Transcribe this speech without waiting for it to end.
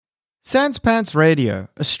Sans Pants Radio,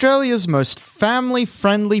 Australia's most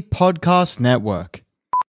family-friendly podcast network.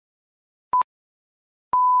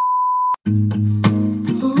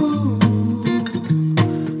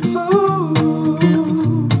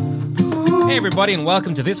 Hey everybody, and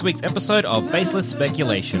welcome to this week's episode of Baseless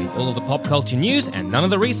Speculation. All of the pop culture news and none of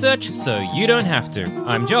the research, so you don't have to.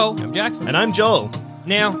 I'm Joel. I'm Jackson. And I'm Joel.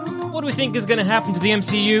 Now, what do we think is going to happen to the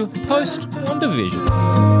MCU post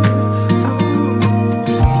WandaVision?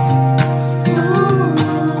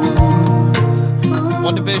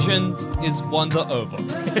 WandaVision is Wanda over.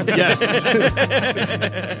 Yes.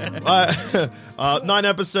 9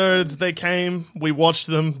 episodes, they came, we watched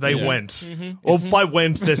them, they went. Mm-hmm. Or by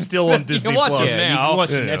went, they're still on Disney+. You can watch Plus. it now. You can watch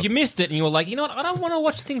it. Yeah. Now, if you missed it and you were like, you know what, I don't want to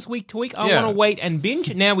watch things week to week, I want to wait and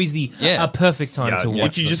binge, now is the perfect time to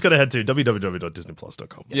watch You just got to head to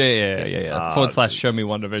www.disneyplus.com. Yeah. / show me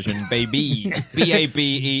WandaVision, baby.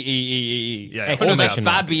 BABEEEE. Yeah, Exclamation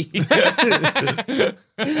mark. Babby.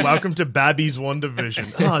 Welcome to Babby's WandaVision.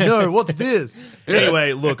 Oh no, what's this?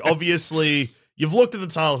 Anyway, look, obviously, you've looked at the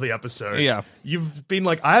title of the episode. Yeah. You've been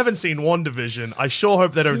like, I haven't seen WandaVision. I sure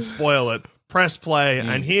hope they don't spoil it. Press play,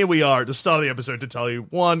 and here we are at the start of the episode to tell you,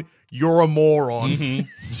 1, you're a moron.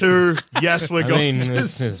 2, yes, we're going to...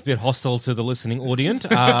 It's a bit hostile to the listening audience.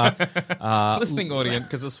 Listening audience,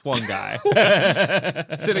 because it's one guy.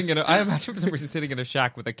 I imagine for some reason sitting in a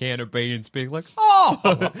shack with a can of beans being like,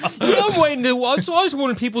 I'm waiting to watch. So I just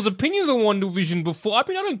wanted people's opinions on WandaVision before. I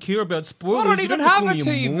mean, I don't care about spoilers. I don't even have a have to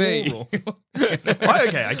call me TV. moron. Right,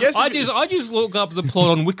 okay, I guess... I just look up the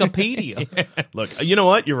plot on Wikipedia. Look, you know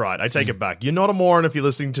what? You're right. I take it back. You're not a moron if you're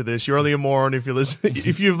listening to this. You're only a moron if you're listening.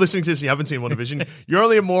 If you're listening to this and you haven't seen WandaVision, you're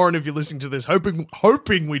only a moron if you're listening to this,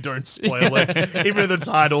 hoping we don't spoil it, even if the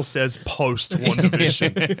title says post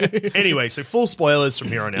WandaVision. Anyway, so full spoilers from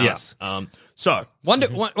here on out. Yes.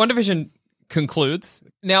 WandaVision concludes.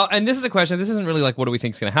 Now, and this is a question, this isn't really like what do we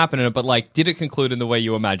think is going to happen in it, but like, did it conclude in the way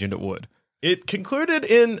you imagined it would? It concluded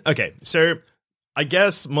in... Okay, so... I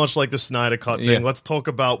guess, much like the Snyder Cut thing, let's talk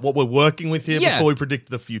about what we're working with here before we predict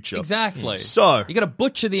the future. Exactly. So... You got to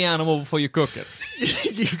butcher the animal before you cook it.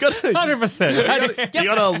 You've got to... 100%. You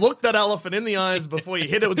got to look that elephant in the eyes before you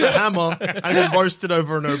hit it with the hammer and then roast it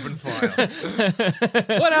over an open fire.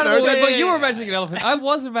 What animal? But you were imagining an elephant. I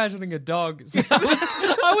was imagining a dog.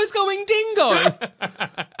 I was going dingo.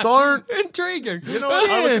 Don't... Intriguing. You know what?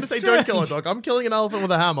 I was going to say don't kill a dog. I'm killing an elephant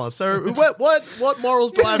with a hammer. So what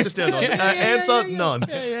morals do I have to stand on? Answer, none.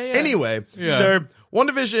 Anyway, so...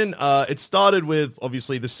 WandaVision, it started with,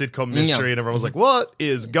 obviously, the sitcom mystery, and everyone was like, what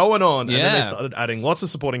is going on? And then they started adding lots of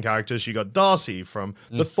supporting characters. You got Darcy from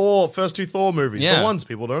the first 2 Thor movies, the ones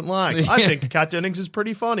people don't like. I think Kat Dennings is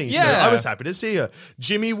pretty funny, so I was happy to see her.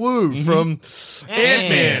 Jimmy Woo from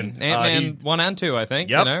Ant-Man. Ant-Man 1 and 2, I think.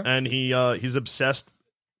 Yep, you know? and he's obsessed.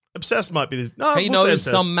 Obsessed might be... No, he we'll knows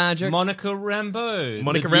say some magic. Monica Rambeau.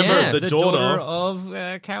 Monica Rambeau, the daughter of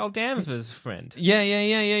Carol Danvers' friend.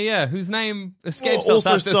 Yeah. Whose name escapes us also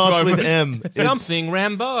at this starts moment. with M. It's Something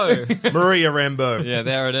Rambeau. Maria Rambeau. Yeah,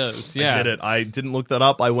 there it is. Yeah. I did it. I didn't look that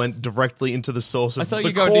up. I went directly into the source of I saw the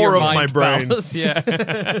you go to core your of my mind brain. palace. Yeah.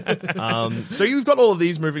 So you've got all of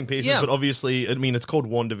these moving pieces, but obviously, I mean, it's called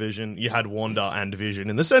WandaVision. You had Wanda and Vision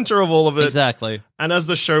in the center of all of it. Exactly. And as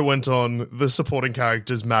the show went on, the supporting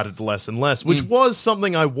characters mattered less and less, which was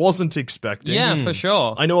something I wasn't expecting. Yeah, for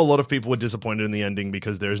sure. I know a lot of people were disappointed in the ending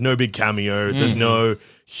because there's no big cameo, there's no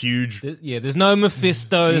huge... There's no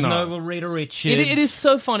Mephisto, there's no Rita Richards. It is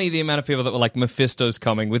so funny the amount of people that were like, Mephisto's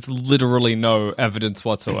coming with literally no evidence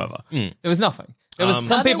whatsoever. There was nothing. There was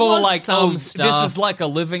some people were like, this is like a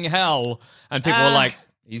living hell. And people were like...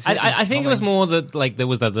 I think it was more that like there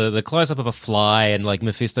was the close up of a fly, and like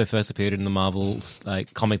Mephisto first appeared in the Marvel's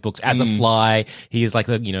like comic books as a fly. He is like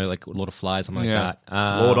like Lord of Flies, something like that.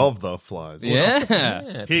 Lord of the Flies.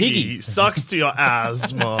 Yeah. Piggy sucks to your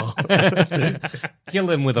asthma. Kill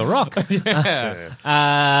him with a rock.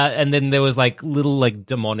 And then there was like little like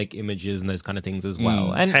demonic images and those kind of things as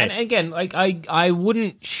well. And again, like I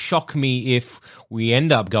wouldn't shock me if we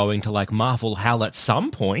end up going to like Marvel Hell at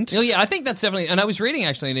some point. Oh, yeah, I think that's definitely... And I was reading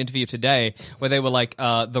actually an interview today where they were like,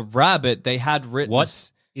 the rabbit, they had written...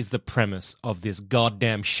 What is the premise of this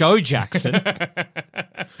goddamn show, Jackson?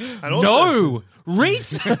 And also, No!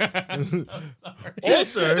 Reese! Also,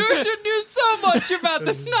 Dusha knew so much about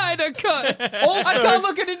the Snyder Cut. I can't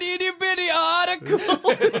look at an itty-bitty article.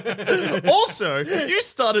 also, you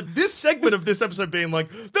started this segment of this episode being like,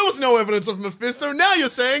 there was no evidence of Mephisto. Now you're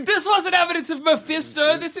saying... This wasn't evidence of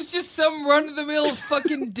Mephisto. This is just some run-of-the-mill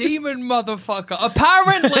fucking demon motherfucker.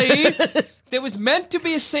 Apparently... there was meant to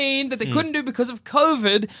be a scene that they couldn't do because of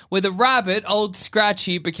COVID, where the rabbit, old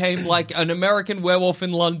Scratchy, became like an American Werewolf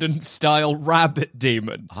in London style rabbit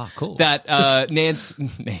demon. Ah, cool. That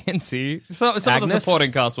Nancy, some of the Agnes?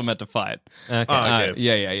 supporting cast were meant to fight. Okay.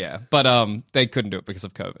 Yeah. But they couldn't do it because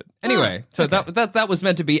of COVID. Anyway, so that was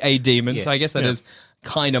meant to be a demon. So I guess that is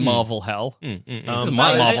kind of Marvel hell. It's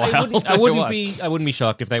my Marvel hell. I wouldn't be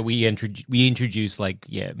shocked if we introduce like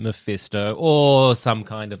Mephisto or some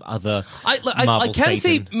kind of other. I Marvel can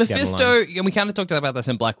see Satan Mephisto, and we kind of talked about this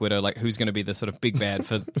in Black Widow, like who's going to be the sort of big bad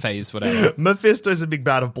for phase whatever. Mephisto's the big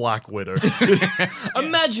bad of Black Widow.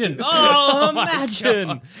 Imagine! Wow,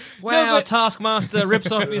 No, but- Taskmaster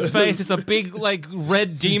rips off his face. It's a big, like,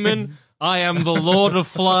 red demon. I am the Lord of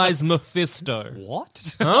Flies, Mephisto.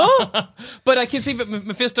 What? Huh? But I can see that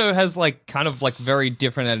Mephisto has like kind of like very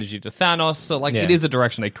different energy to Thanos, so like Yeah. it is a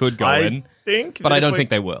direction they could go in. Think, But that I if don't we're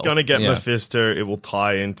think they will. Gonna get Yeah. Mephisto. It will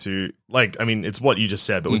tie into it's what you just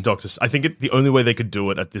said, but Mm. with Doctor. I think the only way they could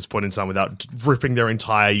do it at this point in time without ripping their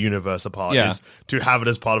entire universe apart Yeah. is to have it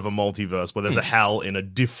as part of a multiverse where there's a hell in a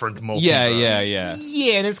different multiverse. Yeah.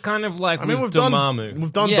 Yeah, and it's kind of like I mean, with we've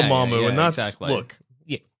Dormammu. done Yeah, Dormammu, yeah, and that's exactly. look.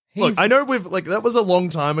 Yeah. Look, I know that was a long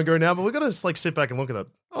time ago now, but we've got to like sit back and look at that.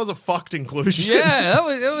 That was a fucked inclusion. Yeah,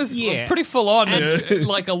 it was Yeah. pretty full on, and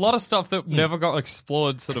like a lot of stuff that never got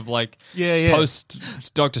explored, sort of like Yeah. post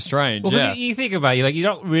Doctor Strange. Well, 'cause yeah, you think about it, like you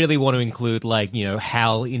don't really want to include like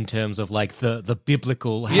hell in terms of like the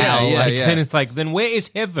biblical hell. Yeah, like, yeah. And it's like then where is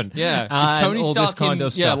heaven? yeah. And Is Tony all this Stark kind in,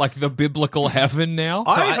 of yeah, stuff. like the biblical heaven now?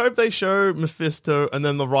 I hope they show Mephisto, and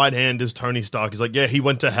then the right hand is Tony Stark. He's like, yeah, he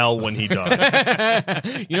went to hell when he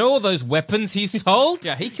died. all those weapons he sold.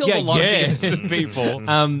 Yeah, he killed a lot of innocent people.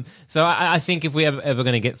 So I think if we ever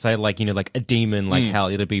going to get say like like a demon like hell,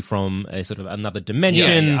 it'll be from a sort of another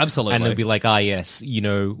dimension. Yeah, absolutely. And it'll be like yes,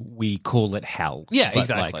 we call it hell. Yeah, But,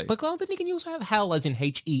 exactly. Like, but well, then you can also have hell as in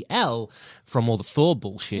HEL from all the Thor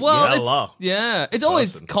bullshit. Well, Hello. it's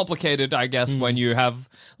always complicated, I guess, when you have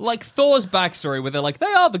like Thor's backstory where they're like they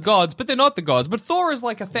are the gods, but they're not the gods. But Thor is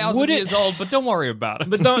like 1,000 Would it- years old, but don't worry about it.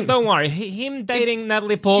 But don't worry, him dating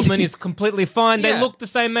Natalie Portman is completely fine. They Yeah. look the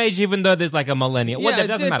same age, even though there's like a millennia. Yeah, That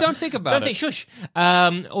doesn't matter. don't think about it. Shush.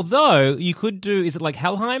 Although you could do, is it like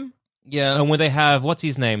Helheim? yeah. And where they have what's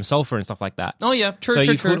his name, Sulfur and stuff like that. Oh yeah, true, so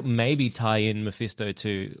true, you true. could maybe tie in Mephisto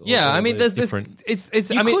to. Yeah, all I mean, those there's different. it's.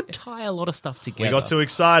 You I mean, could tie a lot of stuff together. We got too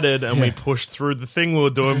excited and we pushed through the thing we were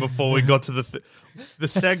doing before we got to the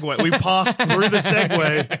segue. We passed through the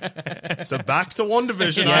segue. So back to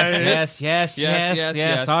WandaVision.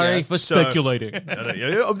 Yes. Sorry for So- speculating.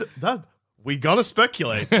 We gonna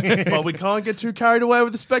speculate, but we can't get too carried away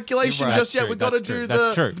with the speculation Right, just yet. true, We gotta that's true, do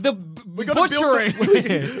that's true. the We gotta butchering.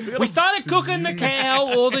 build We started cooking the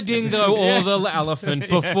cow or the dingo or the elephant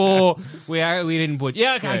before we didn't put.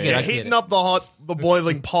 Yeah, okay, I get it. I get heating it. up the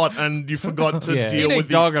boiling pot, and you forgot to Yeah. deal Eating with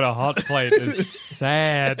the dog on a hot plate is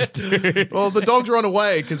sad, dude. Well, the dogs run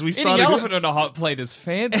away because we Eating started. elephant on a hot plate is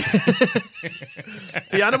fancy.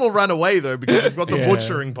 The animal ran away though because we've got the Yeah.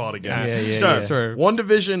 butchering part again. Yeah, so, that's true.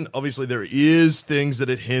 WandaVision, obviously, there is things that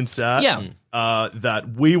it hints at. Yeah.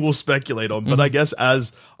 That we will speculate on, but I guess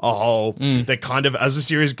as a whole, they kind of as the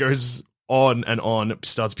series goes on and on,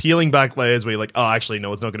 starts peeling back layers where you're like, oh, actually,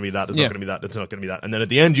 no, it's not going to be that. It's Yeah. not going to be that. It's not going to be that. And then at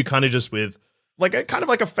the end, you kind of just with like a kind of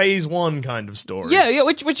like a phase one kind of story. Yeah,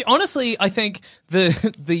 which honestly, I think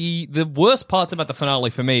the worst parts about the finale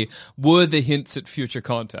for me were the hints at future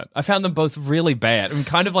content. I found them both really bad and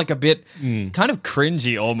kind of like a bit kind of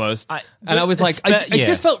cringy almost. And I was like, it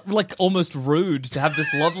just felt like almost rude to have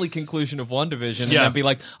this lovely conclusion of WandaVision and Yeah. then be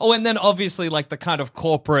like, oh, and then obviously like the kind of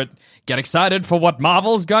corporate get excited for what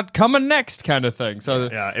Marvel's got coming next kind of thing. So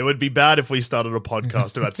Yeah, it would be bad if we started a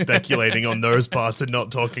podcast about speculating on those parts and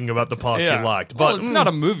not talking about the parts you liked. Well, But it's not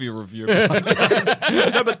a movie review.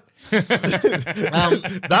 podcast. no, but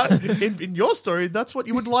that in your story, that's what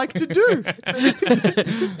you would like to do.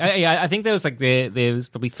 I think there was like there was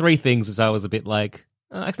probably three things that I was a bit like.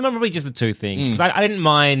 Actually, probably just the two things because I didn't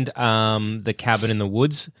mind the cabin in the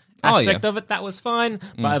woods aspect of it. That was fine,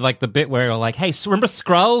 but like the bit where you're like, "Hey, remember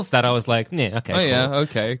Skrulls?" That I was like, "Yeah, okay." Oh cool. yeah,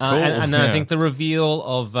 okay, cool. And then I Yeah. think the reveal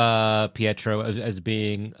of Pietro as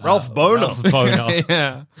being Ralph Boner. Ralph Boner.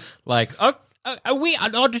 yeah. Like, oh, Are we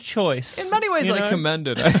an odd choice? In many ways, you I know? commend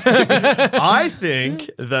it. I think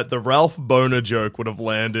that the Ralph Boner joke would have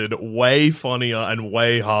landed way funnier and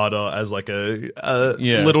way harder as like a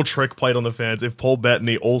little trick played on the fans if Paul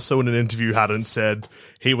Bettany also in an interview hadn't said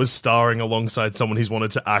he was starring alongside someone he's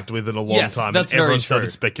wanted to act with in a long Yes, time, that's and everyone very started true.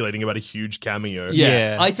 speculating about a huge cameo.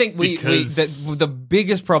 Yeah. I think Because- that the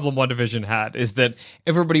biggest problem WandaVision had is that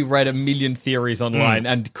everybody read a million theories online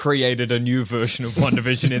and created a new version of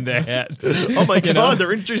WandaVision in their heads. Oh my god,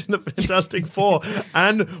 they're introducing the Fantastic Four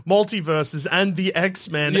and multiverses and the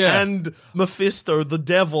X-Men Yeah. and Mephisto, the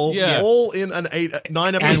devil, Yeah. all in an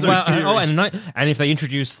 9 episode series. And if they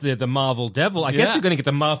introduce the Marvel Devil, I guess Yeah. we're going to get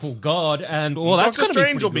the Marvel God and all that's Doctor going to be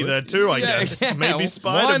Strange will be pretty there good. too, I Yeah, guess. yeah. Maybe Why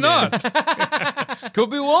Spider-Man. not? Could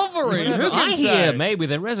be Wolverine. Who I can hear say? maybe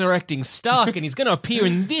they're resurrecting Stark and he's going to appear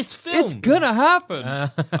in this film. It's gonna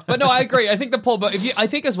happen. But no, I agree. I think the Paul Boner. I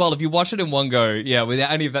think as well, if you watch it in one go,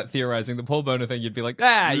 without any of that theorizing, the Paul Boner thing, you'd be like, you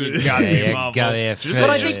got Yeah, it, yeah, Marvel. got it. Just, But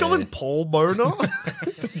I I just think- call him Paul Boner.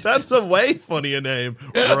 That's a way funnier name.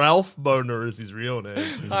 Ralph Boner is his real name.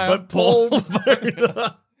 But Paul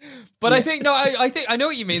Boner. But I think I think I know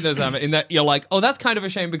what you mean though, Zama, in that you're like, oh, that's kind of a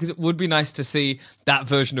shame because it would be nice to see that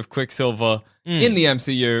version of Quicksilver in the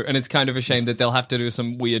MCU, and it's kind of a shame that they'll have to do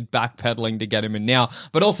some weird backpedaling to get him in now.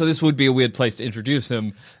 But also, this would be a weird place to introduce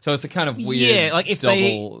him, so it's a kind of weird, like if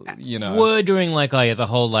double, they were doing like the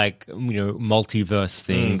whole multiverse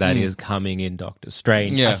thing that is coming in Doctor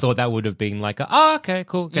Strange. Yeah. I thought that would have been like okay,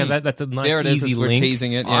 cool, okay, that's a nice there it is. easy We're link.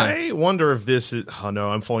 teasing it. Yeah. I wonder if this is. Oh no,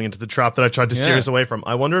 I'm falling into the trap that I tried to steer us away from.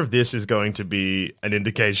 I wonder if this is going to be an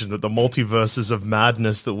indication that the multiverses of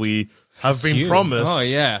madness that we have been Assume. promised Oh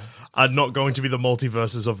yeah. are not going to be the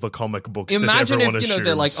multiverses of the comic books Imagine that if everyone assumes.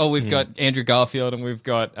 they're like, oh, we've got Andrew Garfield and we've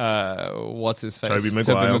got what's his face, Tobey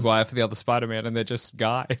Maguire. Maguire for the other Spider-Man, and they're just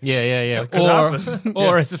guys. Yeah. could happen.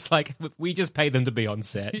 Or it's just like we just pay them to be on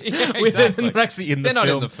set. Yeah, We're exactly. not actually in the They're not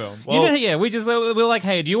film. in the film. We just we're like,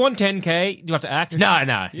 hey, do you want 10K? Do you have to act?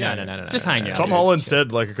 No. Just hang out. Tom Holland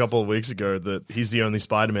said like a couple of weeks ago that he's the only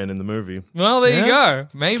Spider-Man in the movie. Well, there you go.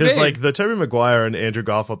 Maybe Because like the Tobey Maguire and Andrew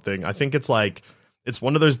Garfield thing, I think it's like it's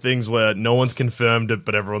one of those things where no one's confirmed it,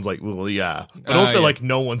 but everyone's like, well, yeah. But also yeah. like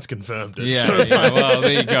no one's confirmed it. Yeah, So, yeah. Well,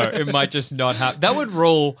 there you go. It might just not happen. That would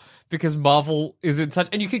rule because Marvel is in such,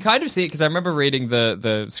 and you can kind of see it because I remember reading the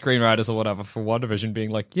screenwriters or whatever for WandaVision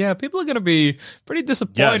being like, yeah, people are going to be pretty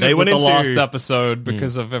disappointed they with went the into- last episode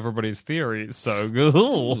because of everybody's theories. So,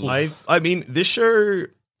 I mean, this show,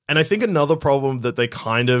 and I think another problem that they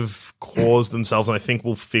kind of caused themselves, and I think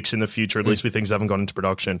will fix in the future, at least with things that haven't gone into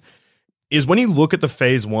production, is when you look at the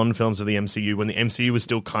Phase 1 films of the MCU, when the MCU was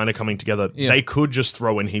still kind of coming together, they could just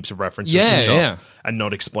throw in heaps of references to stuff and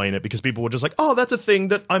not explain it because people were just like, oh, that's a thing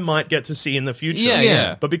that I might get to see in the future.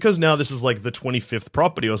 Yeah. But because now this is like the 25th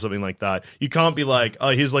property or something like that, you can't be like, oh,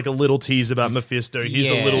 here's like a little tease about Mephisto, here's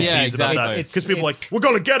a little Yeah, tease about exactly. that. Because people are like, we're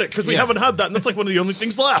going to get it because we haven't had that, and that's like one of the only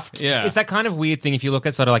things left. yeah. It's that kind of weird thing if you look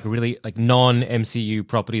at sort of like really like non-MCU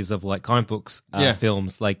properties of like comic books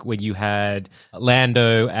films, like when you had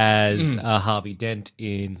Lando as Harvey Dent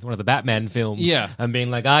in one of the Batman films, and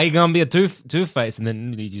being like, you're gonna be a Two-Face, and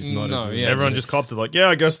then he just nodded. Everyone just copped it like, yeah,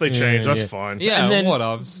 I guess they changed. That's fine. Yeah, And then-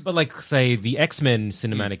 whatevs. But like, say the X-Men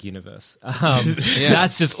cinematic universe,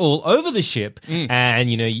 that's just all over the ship,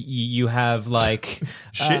 and you have like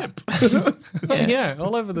Ship. Yeah,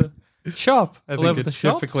 all over the shop. All over the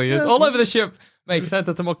shop? typically is. All over the ship makes sense.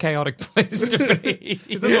 That's a more chaotic place to be.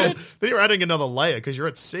 Then you're adding another layer because you're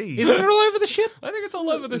at sea. Is it all over the ship? I think it's all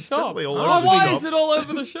over the shop. definitely all Oh, over the why shop. is it all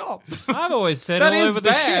over the shop? I've always said That all is over the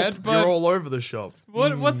bad, ship. but You're all over the shop.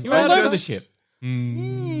 what's You're bad? all over is- the ship.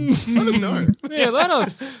 Let us know. Yeah, let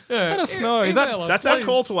us know. Is that Email us, That's our please.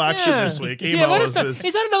 call to action this week. Email let us us know. this.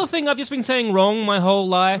 Is that another thing I've just been saying wrong my whole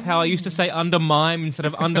life? How I used to say undermine instead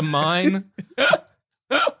of undermine?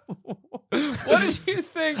 What did you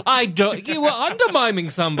think? I don't. You were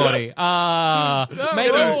undermiming somebody.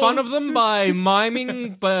 Making no. fun of them by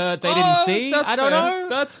miming, but they didn't see. That's I don't fair. know.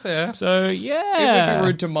 That's fair. So It yeah, would be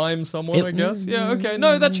rude to mime someone, I guess. Yeah, okay.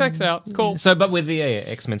 No, that checks out. Cool. So, but with the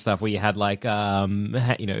X-Men stuff, where you had like,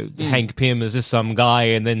 Hank Pym as just some guy,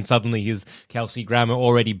 and then suddenly his Kelsey Grammer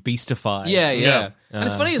already beastified. Yeah. And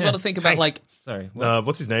it's funny as well to think about, like, Sorry.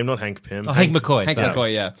 What's his name? Not Hank Pym. Hank McCoy. Hank sorry.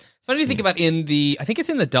 McCoy, yeah. It's funny to think about I think it's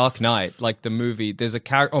in The Dark Knight, like the movie, there's a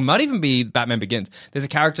character, or might even be Batman Begins, there's a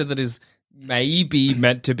character that is maybe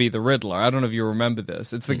meant to be the Riddler. I don't know if you remember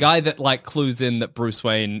this. It's the guy that like clues in that Bruce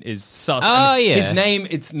Wayne is sus. Oh, yeah. His name,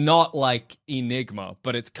 it's not like Enigma,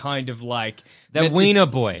 but it's kind of like That wiener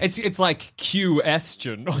boy. It's like Q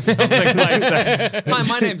Estion or something like that.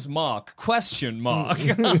 My name's Mark. Question mark.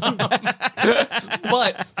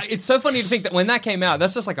 But it's so funny to think that when that came out,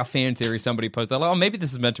 that's just like a fan theory somebody posted. Like, oh, maybe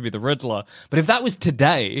this is meant to be the Riddler. But if that was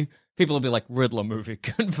today, people would be like, Riddler movie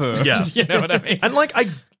confirmed. Yeah. You know what I mean? And like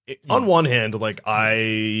on one hand, like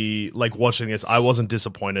I like watching this, I wasn't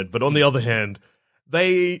disappointed, but on the other hand,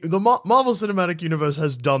 the Marvel Cinematic Universe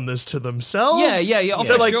has done this to themselves. Yeah.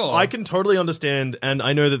 So for like, sure. I can totally understand, and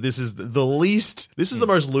I know that this is the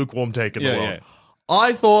most lukewarm take in the world. Yeah.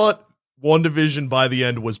 I thought WandaVision by the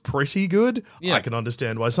end was pretty good. Yeah. I can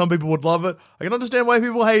understand why some people would love it. I can understand why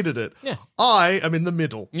people hated it. Yeah. I am in the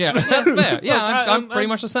middle. Yeah, that's fair. Yeah, I'm pretty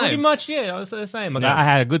much the same. Pretty much, yeah. I was the same. Like, I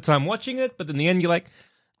had a good time watching it, but in the end, you're like,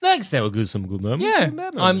 thanks, there were some good moments. Yeah, some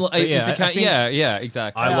bad I'm moments. like, But I think- yeah,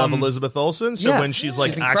 exactly. I love Elizabeth Olsen. So yes, when she's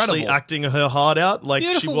like she's actually incredible. acting her heart out, like she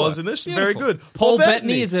Beautiful was work. in this, very Beautiful. good. Paul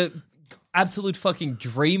Bettany is a absolute fucking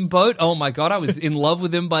dreamboat. Oh my god, I was in love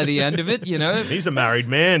with him by the end of it. You know, He's a married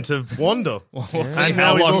man to Wanda. We'll see And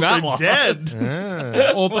how now he's long that also lasts.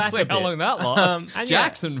 dead. Or We'll back see a how bit. long that lasts. And yeah.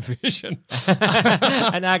 Jackson Vision.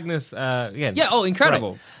 And Agnes, Yeah. Oh,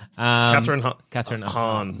 incredible. Catherine Catherine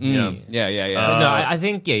Hahn. Yeah. Yeah. But no, I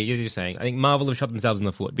think you're just saying. I think Marvel have shot themselves in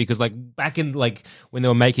the foot because, like, back in like when they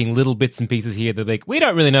were making little bits and pieces here, they're like, we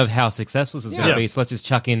don't really know how successful this is going to Yeah. be, so let's just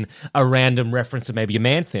chuck in a random reference to maybe a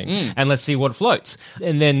Man Thing and let's see what floats.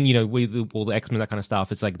 And then with all the X-Men, that kind of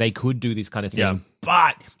stuff, it's like they could do this kind of thing. Yeah.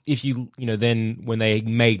 But if then when they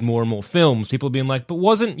made more and more films, people being like, but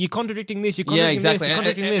you're contradicting this, you're contradicting exactly. this, you're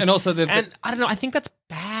contradicting And this. also and I don't know, I think that's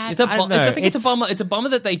bad. I think it's a It's- bummer. It's a bummer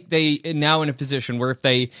that they are now in a position where if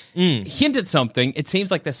they hint at something, it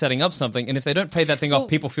seems like they're setting up something, and if they don't pay that thing off,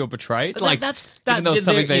 people feel betrayed. Like even though it's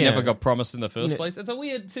something they never got promised in the first place. It's a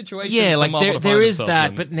weird situation. Yeah, for like Marvel to there find is themselves that,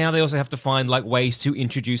 in. but now they also have to find like ways to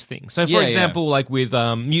introduce things. So, for Yeah, example, like with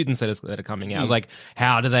mutants that are coming out, like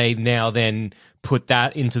how do they now then put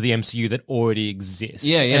that into the MCU that already exists?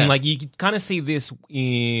 Yeah. And like you kind of see this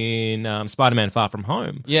in Spider-Man: Far From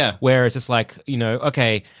Home. Yeah. where it's just like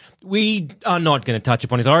okay, we are not going to touch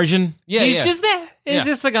upon his origin. Yeah, he's yeah. just there. He's Yeah.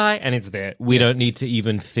 just a guy, and it's there. We don't need to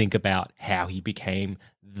even think about how he became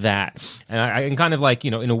that. And I can kind of like,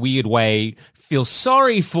 in a weird way, feel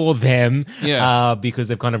sorry for them because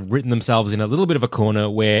they've kind of written themselves in a little bit of a corner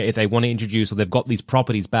where if they want to introduce or they've got these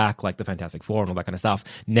properties back, like the Fantastic Four and all that kind of stuff,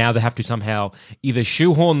 now they have to somehow either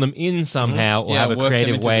shoehorn them in somehow or Yeah, have a work them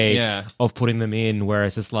creative into way of putting them in,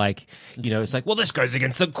 whereas it's like, it's like, well, this goes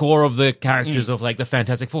against the core of the characters of like the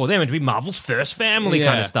Fantastic Four. They're meant to be Marvel's first family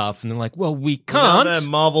kind Yeah. of stuff. And they're like, well, we Now can't. they're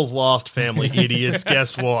Marvel's last family, idiots.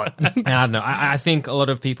 Guess what? I don't know. I think a lot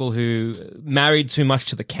of people who married too much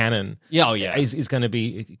to the canon is going to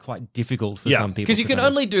be quite difficult for some people. Because you to can kind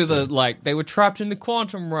of- only do the, like, they were trapped in the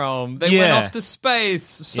quantum realm. They went Yeah. off to space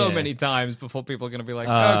so Yeah. many times before people are going to be like,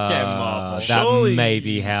 okay, Marvel. that Surely- may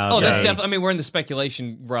be how. Oh, that's they- definitely. I mean, we're in the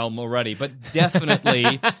speculation realm already, but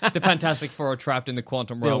definitely the Fantastic Four are trapped in the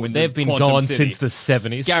quantum realm. in the They've been Quantum gone City. since the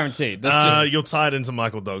 70s. Guaranteed. That's just, You'll tie it into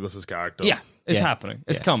Michael Douglas's character. yeah, it's Yeah. happening.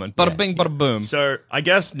 It's coming. Bada bing, bada boom. So I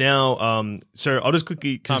guess now, so I'll just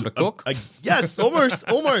quickly Time to cook? Yes, almost.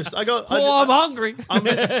 I got. Oh, I'm hungry. I'm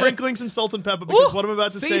just sprinkling some salt and pepper because what I'm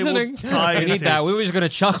about to seasoning. say will tie I need into. that. We were just going to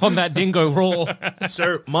chuck on that dingo raw.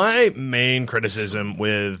 So my main criticism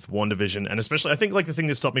with WandaVision, and especially I think like the thing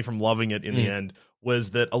that stopped me from loving it in the end,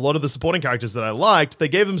 was that a lot of the supporting characters that I liked, they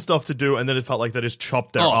gave them stuff to do, and then it felt like they just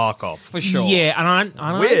chopped their arc off. For sure. Yeah, and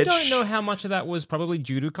I Which- don't know how much of that was probably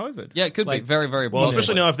due to COVID. Yeah, it could be very, very Well,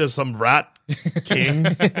 especially now if there's some rat king,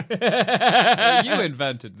 You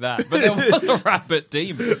invented that, but there was a rabbit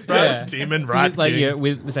demon. rat demon, rat like king.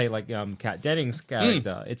 with say like Kat Dennings'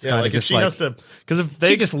 character. It's Yeah, kind like of if just she like has to, because if they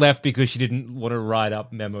she just left because she didn't want to write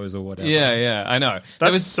up memos or whatever. Yeah, I know.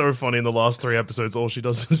 That's so funny. In the last 3 episodes, all she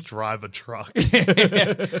does is drive a truck.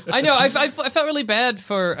 I know. I felt really bad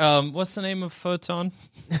for what's the name of Photon?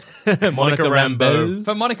 Monica Rambeau.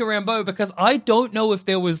 For Monica Rambeau, because I don't know if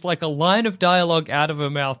there was like a line of dialogue out of her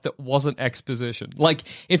mouth that wasn't exposition. Like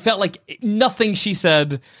it felt like nothing she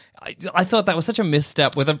said. I thought that was such a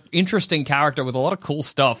misstep with an interesting character with a lot of cool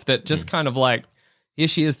stuff that just kind of like, here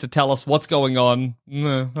she is to tell us what's going on.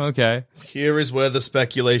 Okay. Here is where the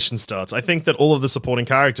speculation starts. I think that all of the supporting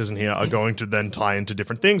characters in here are going to then tie into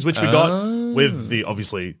different things, which we got with the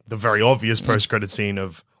obviously the very obvious post-credit scene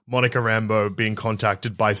of Monica Rambeau being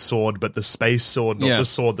contacted by Sword, but the space sword, not the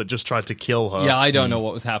sword that just tried to kill her. Yeah, I don't know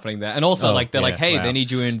what was happening there. And also, they're like, hey, they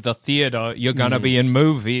need you in the theater. You're going to be in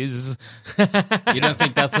movies. You don't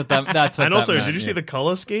think that's what that's what And that also, meant, did you see the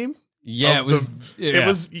color scheme? Yeah, it was... It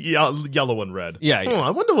was yellow and red. Yeah. I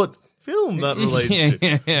wonder what film that relates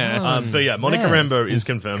to. Yeah. But yeah, Monica Rambeau is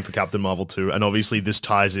confirmed for Captain Marvel 2, and obviously this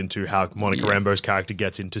ties into how Monica Rambeau's character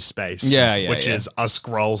gets into space. Which is a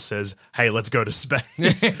Skrull says, hey, let's go to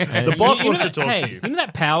space. The boss wants to talk to you. You know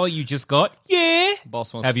that power you just got? Yeah.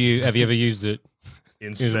 Boss wants Have you ever used it?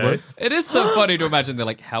 In space. It is so funny to imagine they're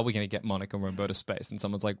like, how are we going to get Monica Rambeau to space? And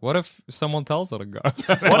someone's like, what if someone tells her to go?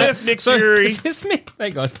 What if Nick Fury... Is this me?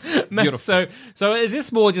 Thank God. So is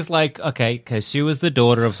this more just like, okay, because she was the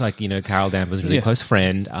daughter of like, Carol Danvers' really close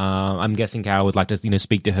friend. I'm guessing Carol would like to,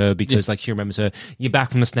 speak to her because like she remembers her. You're back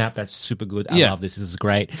from the snap. That's super good. I love this. This is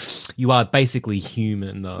great. You are basically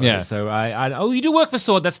human though. Yeah. So you do work for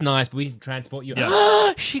Sword. That's nice, but we can transport you.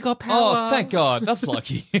 Yeah. She got power. Oh, thank God. That's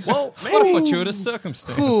lucky. Well, What a fortuitous circumstance.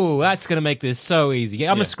 Ooh, that's going to make this so easy.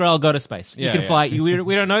 Yeah, I'm a Skrull, go to space. You can fly.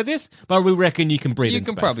 We don't know this, but we reckon you can breathe You in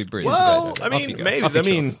can space. probably breathe Well, in space. I Off you mean, go. maybe. Off you I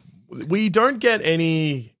mean, we don't get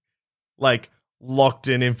any, like, locked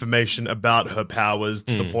in information about her powers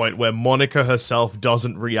to the point where Monica herself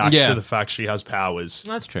doesn't react to the fact she has powers.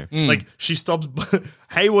 That's true. Like, she stops...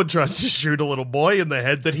 Hayward tries to shoot a little boy in the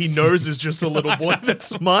head that he knows is just a little boy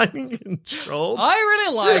that's mind controlled. I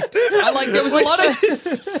really liked. There was a lot of.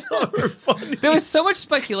 So funny. There was so much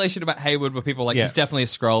speculation about Hayward where people were like, he's definitely a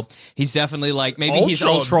Skrull. He's definitely like, maybe he's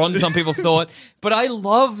Ultron. Ultron, some people thought. But I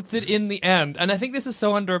loved that in the end, and I think this is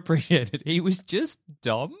so underappreciated, he was just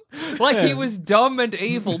dumb. Like, he was dumb and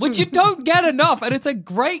evil, which you don't get enough, and it's a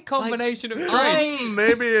great combination of traits.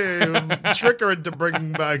 Maybe trick her into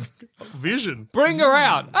bringing back Vision. Bring her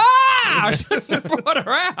out. I shouldn't have brought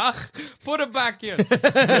her out. Put her back in. What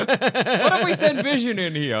if we send Vision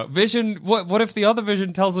in here? Vision, what if the other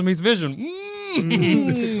Vision tells him he's Vision?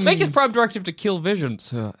 Make his prime directive to kill Vision.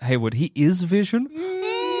 Sir Hayward, he is Vision?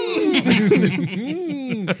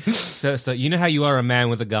 So you know how you are a man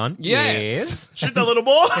with a gun? Yes. Shoot that little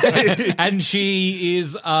boy. And she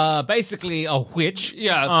is basically a witch.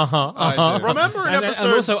 Yes. Uh-huh. Remember an And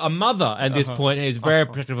episode... also a mother at this point is very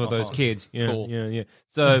protective of those kids. Yeah, Cool. yeah.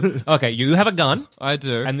 So, okay, you have a gun. I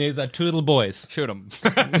do. And there's two little boys. Shoot him.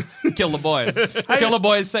 Kill the boys. Kill the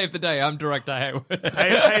boys, save the day. I'm Director Hayward.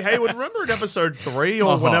 Hey, Hayward, remember in episode 3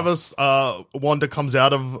 or whenever Wanda comes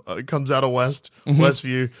out of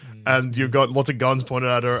Westview, and you've got lots of guns pointed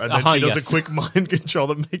at her, and then she does a quick mind control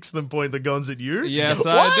that makes them point the guns at you? Yes,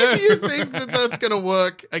 Why I do. do you think that that's going to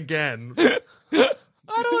work again?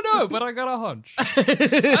 I don't know, but I got a hunch.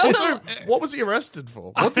 Also, what was he arrested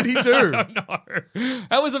for? What did he do?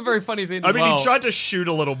 That was a very funny scene I as mean, well. he tried to shoot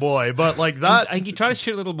a little boy, but like that, I think he tried to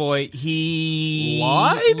shoot a little boy. He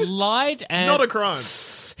Lied? and not a crime.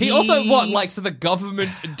 He also so the government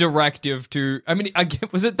directive to,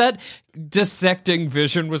 was it that dissecting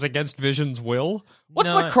Vision was against Vision's will? What's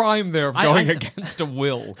No. the crime there of going against a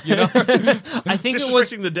will? You know, I think it was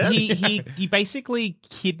Disrespecting the dead. He basically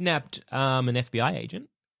kidnapped an FBI agent.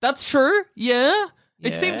 that's true. Yeah.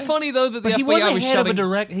 It Yeah. seemed funny though that the But he FBI was was head of a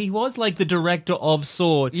shutting. He was like the director of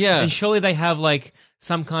Sword. Yeah. and surely they have like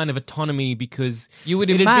some kind of autonomy because You would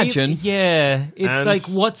it'd be- imagine. It's And- like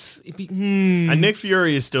And Nick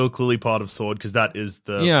Fury is still clearly part of Sword because that is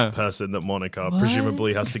the person that Monica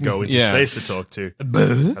presumably has to go into space to talk to.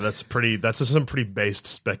 And that's some pretty based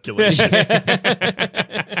speculation.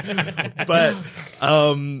 But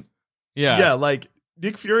like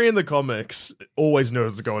Nick Fury in the comics always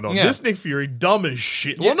knows what's going on. Yeah. This Nick Fury, dumb as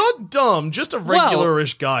shit. Well, not dumb, just a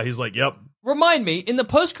regular-ish guy. He's like, yep, Remind me, in the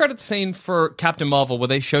post-credit scene for Captain Marvel where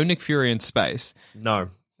they show Nick Fury in space. no,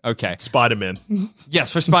 Okay. Spider-Man.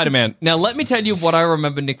 Yes, for Spider-Man. Now, let me tell you what I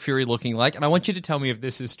remember Nick Fury looking like, and I want you to tell me if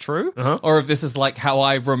this is true, or if this is like how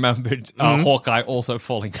I remembered Hawkeye also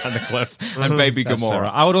falling down the cliff and Baby Gamora.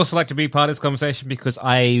 I would also like to be part of this conversation because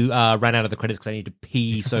I ran out of the credits because I need to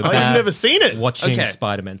pee so bad. I've never seen it. Watching Okay.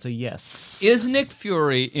 Spider-Man, so yes. Is Nick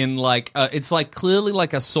Fury in like, it's like clearly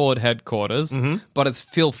like a Sword headquarters, but it's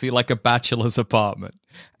filthy like a bachelor's apartment.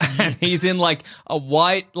 And he's in like a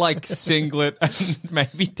white like singlet and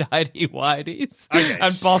maybe tidy whities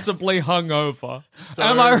and possibly hungover.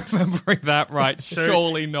 Am I remembering that right?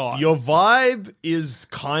 Surely not. Your vibe is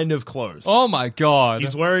kind of close. Oh my god.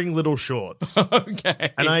 He's wearing little shorts.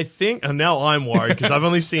 Okay. And I think, and now I'm worried because I've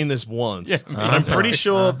only seen this once. But I'm pretty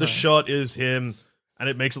sure the shot is him and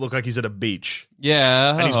it makes it look like he's at a beach.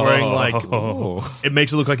 Yeah. And he's wearing like, it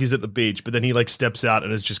makes it look like he's at the beach, but then he like steps out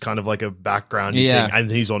and it's just kind of like a background thing and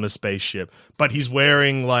he's on a spaceship. But he's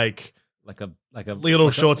wearing like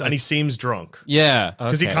little shorts, and he seems drunk. Yeah.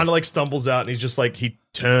 Because he Okay. kind of like stumbles out and he's just like, he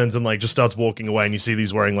turns and like just starts walking away, and you see that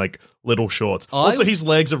he's wearing like little shorts. Also, his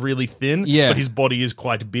legs are really thin, but his body is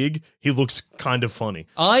quite big. He looks kind of funny.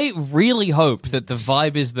 I really hope that the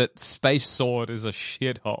vibe is that Space Sword is a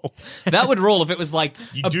shithole. That would rule if it was like.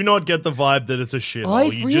 You do not get the vibe that it's a shithole. I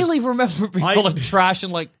You really remember being I- full of trash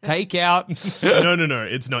and like takeout. No,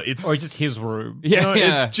 it's not. It's Or just his room. no,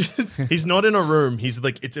 it's just he's not in a room. He's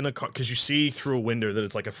like, it's in a because you see through a window that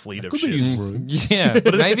it's like a fleet of ships. Yeah,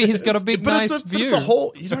 maybe he's got a big But nice it's view. it's a whole.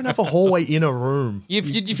 You don't have a hallway in a room. If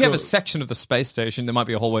you have a section of the space station, there might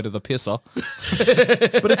be a hallway to the pisser.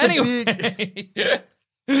 But it's Anyway. a big.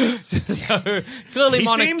 So clearly, He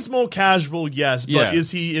Monica. seems more casual, yes, but Yeah.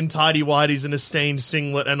 is he in tidy whities and a stained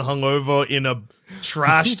singlet and hungover in a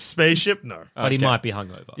trashed spaceship? No. But he might be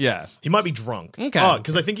hungover. Yeah. He might be drunk. Okay. Oh,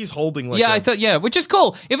 because I think he's holding like Yeah, a- I thought, which is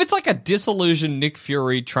cool. If it's like a disillusioned Nick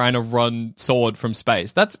Fury trying to run Sword from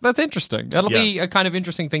space, that's interesting. That'll be a kind of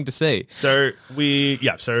interesting thing to see. So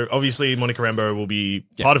so obviously Monica Rambeau will be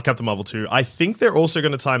part of Captain Marvel 2. I think they're also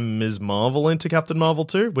going to tie Ms. Marvel into Captain Marvel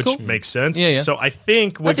 2, which makes sense. Yeah. So I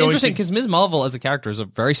think we're That's going interesting to... because Ms. Marvel as a character is a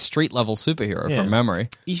very street level superhero from memory.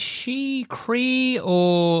 Is she Kree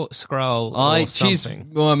or Skrull or She's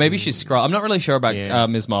something? maybe she's Skrull. I'm not really sure about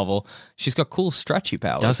Ms. Marvel. She's got cool stretchy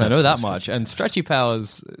powers. Does I have know that cool much. And stretchy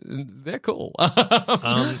powers, they're cool.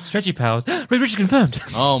 Stretchy powers. Red Richard confirmed.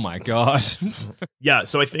 Oh my god. Yeah,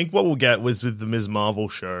 so I think what we'll get was with the Ms. Marvel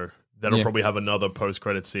show, that'll probably have another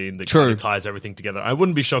post-credit scene that True. kind of ties everything together. I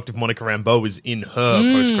wouldn't be shocked if Monica Rambeau is in her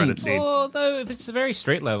post-credit scene. Although if it's a very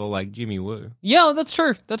street level like Jimmy Woo. Yeah, that's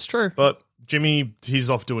true. That's true. But Jimmy, he's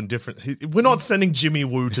off doing different... We're not sending Jimmy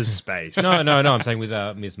Woo to space. No, I'm saying with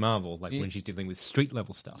Ms. Marvel, like when she's dealing with street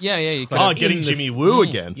level stuff. Yeah, you could. Oh, getting in the- Jimmy Woo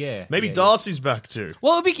again. yeah, Maybe yeah. Darcy's back too.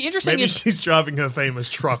 Well, it'd be interesting Maybe if she's driving her famous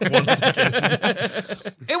truck once again.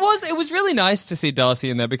 it was really nice to see Darcy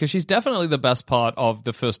in there because she's definitely the best part of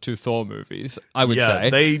the first two Thor movies, I would say.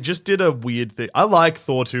 They just did a weird thing. I like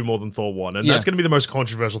Thor 2 more than Thor 1, and Yeah. that's going to be the most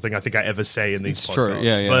controversial thing I think I ever say in these It's podcasts. true.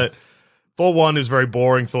 Yeah. But Thor 1 is very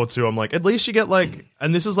boring. Thor 2, I'm like, at least you get like,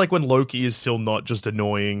 and this is like when Loki is still not just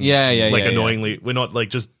annoying. Like annoyingly, we're not like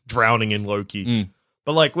just drowning in Loki.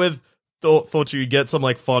 But like with Thor 2, you get some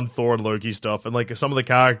like fun Thor and Loki stuff, and like some of the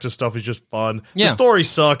character stuff is just fun. Yeah. The story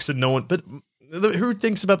sucks, and no one, but who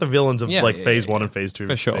thinks about the villains of phase 1 and phase 2?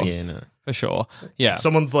 For sure. films? Yeah, no. For sure. Yeah.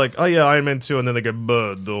 Someone's like, oh yeah, Iron Man 2, and then they go,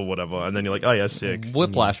 bird or whatever, and then you're like, oh yeah, sick.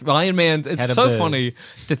 Whiplash. Iron Man. It's Had a so bird. funny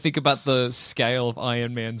to think about the scale of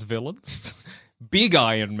Iron Man's villains. Big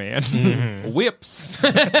Iron Man, whips,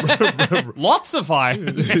 lots of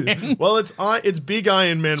Iron Man, Well, it's big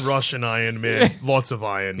Iron Man, Russian Iron Man, lots of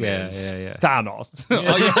Iron Mans. Yeah. Thanos,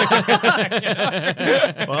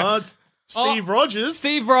 But Steve Rogers.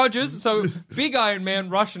 Steve Rogers. So big Iron Man,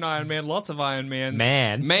 Russian Iron Man, lots of Iron Mans.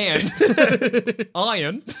 Man.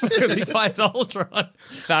 Iron, because he fights Ultron.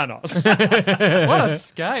 Thanos. What a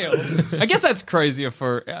scale! I guess that's crazier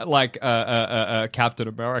for like Captain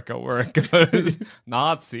America, where it goes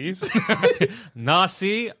Nazis,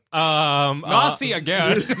 Nazi. Nazi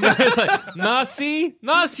again. It's like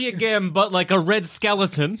Nazi again, but like a red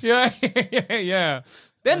skeleton. Yeah.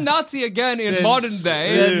 Then Nazi again in modern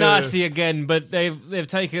day. They're Nazi again, but they've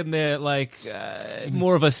taken their like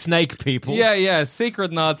more of a snake people. Yeah,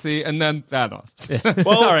 secret Nazi, and then Thanos.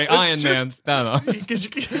 Well, Sorry, it's Iron just- Man, Thanos.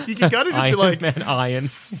 Because you can kind of just be Iron like, Man Iron.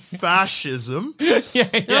 fascism.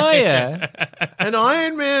 Oh yeah. And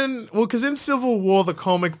Iron Man, well, because in Civil War, the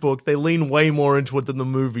comic book, they lean way more into it than the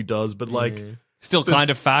movie does, but like... Still kind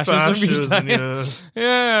of fascism, you say? yeah.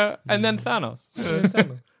 Yeah, and then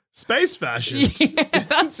Thanos. Space fascist. Yeah,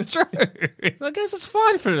 that's true. I guess it's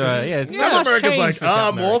fine for yeah. Now America's like,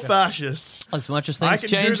 more fascists. As much as I things can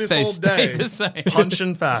do change, this they all stay day. the same.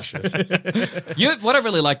 Punching fascists. What I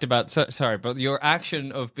really liked about, sorry, but your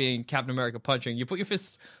action of being Captain America punching, you put your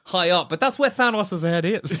fists high up, but that's where Thanos' head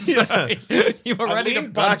is. Yeah. You were I ready to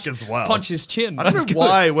lean back punch, as well. punch his chin. I don't That's know good.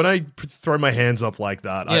 why, when I throw my hands up like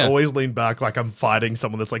that, I Yeah. always lean back like I'm fighting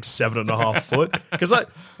someone that's like 7.5 foot. Because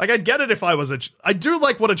I'd get it if I was I do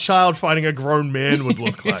like what a child fighting a grown man would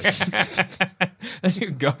look like. That's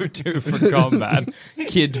your go-to for combat,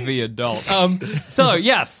 kid v adult. So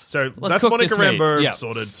yes, So let's that's cook Monica this meat. Rambeau Yeah.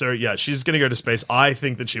 sorted. So yeah, she's going to go to space. I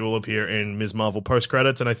think that she will appear in Ms. Marvel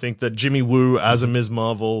post-credits, and I think that Jimmy Woo as a Ms.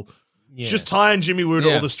 Marvel, just tying Jimmy Woo to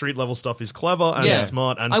Yeah. all the street level stuff is clever and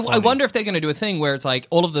smart and I funny. wonder if they're going to do a thing where it's like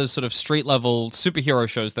all of those sort of street level superhero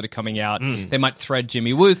shows that are coming out, they might thread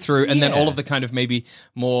Jimmy Woo through, and then all of the kind of maybe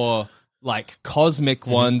more like cosmic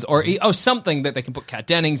ones, or something that they can put Kat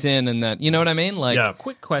Dennings in, and that, you know what I mean? Like, Yeah.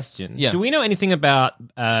 Quick question. Yeah. Do we know anything about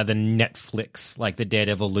the Netflix, like the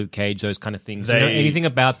Daredevil, Luke Cage, those kind of things? Do you know They- anything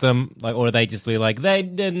about them? Like, or are they just like, they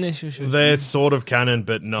didn't? They're sort of canon,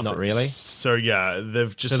 but nothing. Not really? So yeah,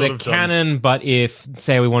 they've just So sort they're of done. canon, but if,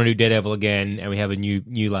 say, we want to do Daredevil again and we have a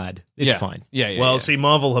new lad, it's fine. Yeah. Well, yeah. see,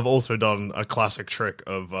 Marvel have also done a classic trick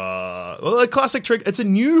of a classic trick. It's a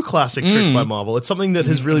new classic trick by Marvel. It's something that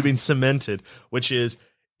has really been cemented, which is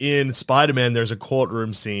in Spider-Man. There's a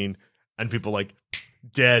courtroom scene, and people like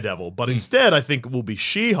Daredevil, but instead, I think it will be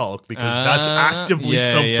She-Hulk because that's actively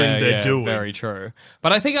something they're doing. Very true.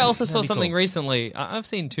 But I think I also saw something recently. I've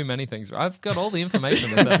seen too many things. I've got all the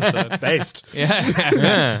information in this episode. Based.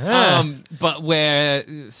 But where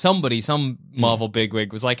some Marvel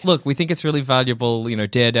bigwig was like, look, we think it's really valuable,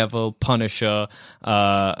 Daredevil, Punisher,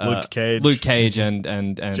 Luke Cage.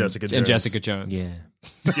 and Jessica Jones. Yeah.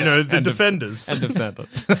 The Defenders. End of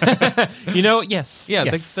sentence. Yes. Yeah,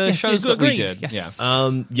 yes, the yes, shows yes, that we agreed. did. Yes.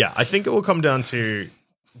 Yeah. I think it will come down to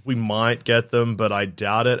we might get them, but I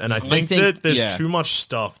doubt it. And I think that there's too much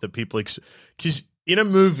stuff that people because in a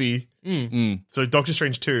movie, so Doctor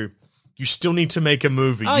Strange 2, you still need to make a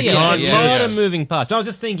movie. Oh, You yeah, can't a lot just- of moving parts. But I was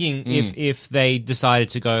just thinking if they decided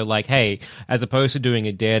to go like, hey, as opposed to doing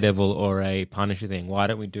a Daredevil or a Punisher thing, why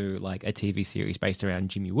don't we do like a TV series based around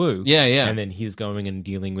Jimmy Woo? Yeah, yeah. And then he's going and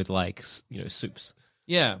dealing with like, soups.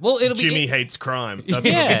 Yeah. Well, it'll be Jimmy hates crime. That's what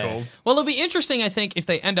it'll Yeah. be called. Well, it'll be interesting, I think, if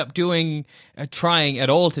they end up doing, trying at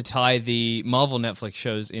all to tie the Marvel Netflix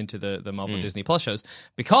shows into the Marvel Disney Plus shows,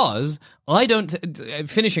 because I don't,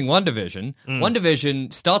 finishing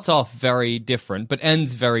WandaVision starts off very different, but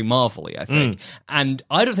ends very Marvel-y, I think. And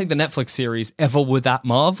I don't think the Netflix series ever were that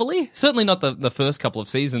Marvel-y. Certainly not the first couple of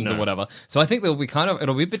seasons or whatever. So I think it'll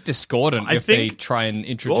be a bit discordant if they try and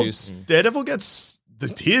introduce. Well, Daredevil gets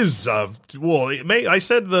I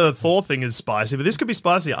said the Thor thing is spicy, but this could be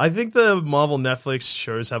spicy. I think the Marvel Netflix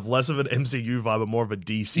shows have less of an MCU vibe, but more of a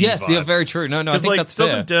DC Yes, vibe. yeah, very true. No, I think that's fair.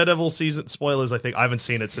 Doesn't Daredevil season spoilers? I think I haven't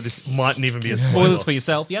seen it, so this mightn't even be a spoiler. Spoilers for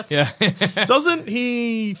yourself, yes? Yeah. Doesn't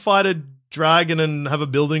he fight a dragon and have a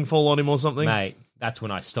building fall on him or something? Mate, that's when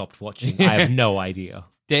I stopped watching. I have no idea.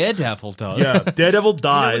 Daredevil does. Yeah, Daredevil With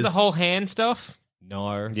dies. the whole hand stuff?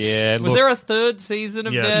 No. Yeah. Was there a third season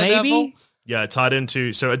of Yes. Daredevil? Maybe? Yeah, tied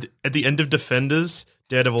into at the end of Defenders,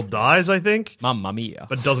 Daredevil dies, I think, Mamma mia.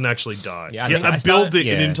 but doesn't actually die. Yeah, I Yeah, think I a started- building,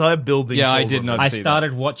 an yeah. entire building. Yeah, I falls did on not him. I see that.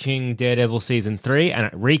 started watching Daredevil season 3 and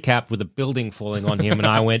it recapped with a building falling on him, and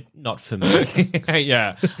I went, not for me.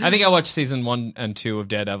 Yeah. I think I watched season 1 and 2 of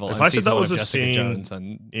Daredevil. If and I said season that 1 was of a Jessica scene Jones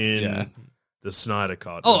and in the Snyder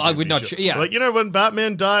Cut. Oh, I would not. Yeah, Like, when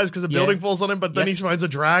Batman dies because a building falls on him, but then Yes. he finds a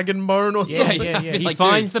dragon bone or something. Yeah. He Like,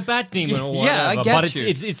 finds dude. the bat demon or whatever. Yeah, I get but you.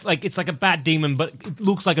 it's like a bat demon, but it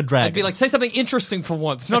looks like a dragon. I'd be like, say something interesting for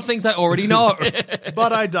once, not things I already know.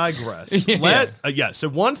 But I digress. So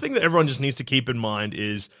one thing that everyone just needs to keep in mind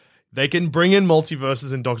is they can bring in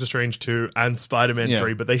multiverses in Doctor Strange 2 and Spider-Man Yeah.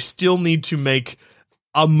 3, but they still need to make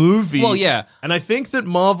a movie. Well, yeah. And I think that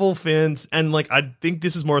Marvel fans, and I think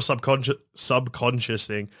this is more a subconscious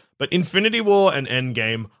thing, but Infinity War and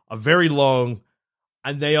Endgame are very long,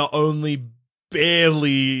 and they are only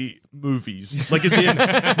barely movies.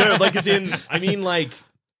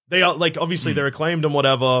 They are obviously they're acclaimed and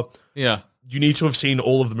whatever. Yeah. You need to have seen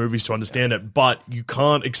all of the movies to understand it, but you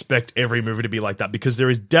can't expect every movie to be like that because there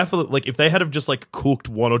is definitely if they had have just cooked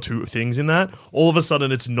one or two things in that, all of a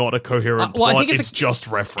sudden it's not a coherent well, I plot. think It's just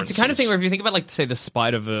references. It's the kind of thing where if you think about, say, the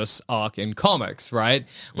Spider-Verse arc in comics, right?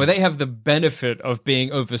 Where they have the benefit of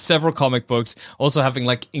being over several comic books, also having,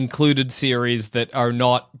 included series that are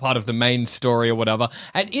not part of the main story or whatever.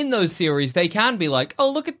 And in those series, they can be like, oh,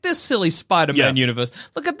 look at this silly Spider-Man universe.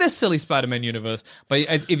 Look at this silly Spider-Man universe. But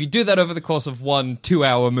if you do that over the course of 1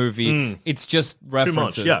 2-hour movie, it's just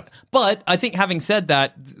references. yeah. But I think having said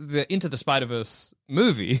that, the Into the Spider-Verse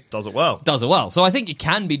movie does it well. So I think it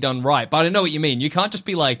can be done right, but I know what you mean. You can't just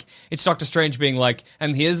be like, it's Doctor Strange being like,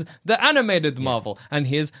 and here's the animated Marvel, and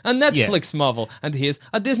here's a Netflix Marvel, and here's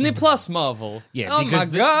a Disney Plus Marvel. Yeah, oh my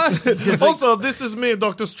because god. Also, this is me,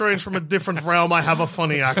 Doctor Strange from a different realm. I have a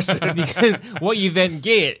funny accent. because what you then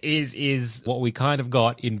get is what we kind of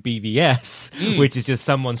got in BVS, which is just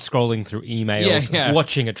someone scrolling through emails, Yeah.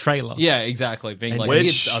 watching a trailer. Yeah, exactly. Being like,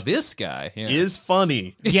 which this guy. Yeah. Is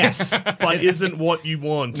funny, Yes. but isn't what you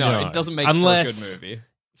want. No, it doesn't make Unless- for a good movie.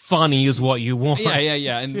 funny is what you want.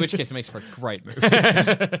 Yeah. In which case, it makes for a great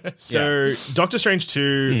movie. So, Doctor Strange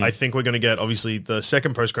 2, I think we're going to get, obviously, the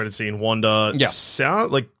second post-credit scene, Wanda,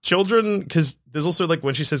 sound like children, because there's also, like,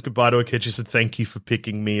 when she says goodbye to her kid, she said, thank you for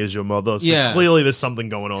picking me as your mother. So, clearly there's something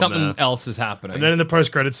going on Something there. else is happening. And then in the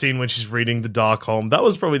post-credit scene, when she's reading the Darkholme, that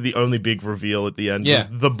was probably the only big reveal at the end. Yeah.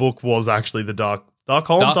 The book was actually the Darkholme?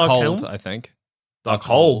 Darkhold, I think.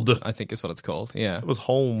 Darkhold. I think is what it's called. Yeah. It was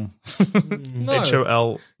Holm. No.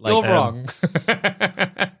 H-O-L. You're wrong.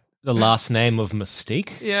 The last name of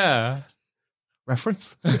Mystique Yeah.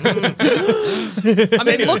 reference. I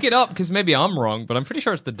mean, look it up because maybe I'm wrong, but I'm pretty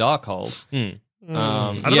sure it's the Darkhold. I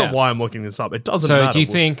don't know why I'm looking this up. It doesn't So matter. do you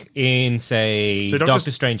think in, say, So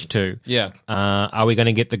Doctor Strange 2, are we going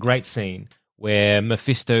to get the great scene where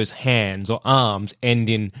Mephisto's hands or arms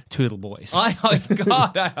end in two little boys? Oh,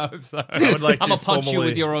 God, I hope so. I would like I'm to going to punch you formally-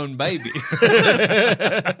 with your own baby.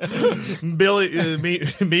 Billy,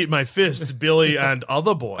 meet my fist, Billy and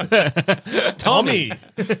other boy. Tommy.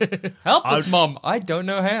 Help us, Mom. I don't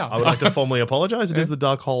know how. I would like to formally apologize. It is the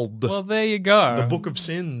Darkhold. Well, there you go. The Book of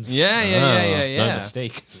Sins. Yeah. No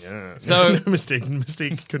mistake. Yeah. So- No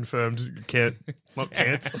mistake confirmed. Not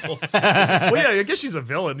cancelled. Well, yeah, I guess she's a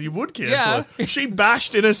villain. You would cancel her. She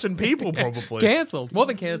bashed innocent people, probably. Cancelled. More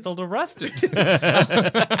than cancelled, arrested.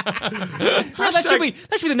 That should be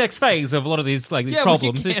the next phase of a lot of these these Yeah, we can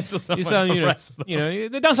problems. cancel someone, arrest them.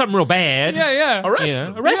 They've done something real bad. Yeah.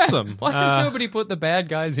 Arrest them. Why does nobody put the bad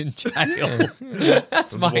guys in jail?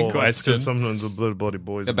 That's my Well, that's question. because sometimes the blood-body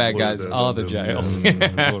boys. The bad guys are the jail.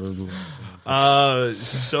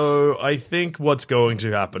 So I think what's going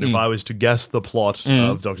to happen, if I was to guess the plot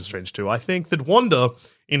of Doctor Strange 2, I think that Wanda,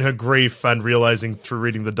 in her grief and realizing through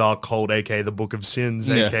reading the Darkhold, aka the Book of Sins,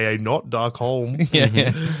 aka not Darkholme,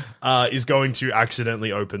 is going to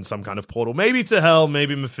accidentally open some kind of portal. Maybe to hell,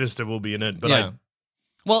 maybe Mephisto will be in it, but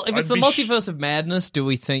Well, if it's the I'd be multiverse of madness, do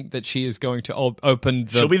we think that she is going to open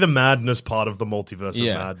the... she'll be the madness part of the multiverse of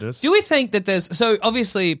madness. Do we think that there's... So,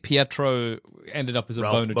 obviously, Pietro ended up as a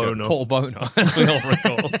Ralph boner Boner. joke. Paul Boner, as we all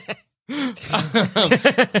recall.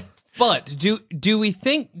 But do we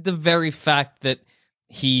think the very fact that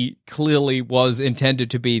he clearly was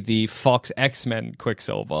intended to be the Fox X-Men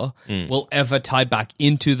Quicksilver will ever tie back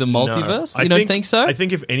into the multiverse? No. You don't think so? I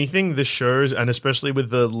think if anything, the shows, and especially with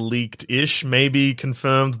the leaked-ish, maybe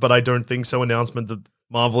confirmed, but I don't think so, announcement that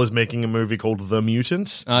Marvel is making a movie called The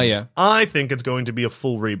Mutants. Oh, yeah. I think it's going to be a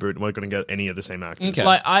full reboot and we're going to get any of the same actors. Okay.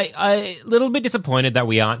 Like I little bit disappointed that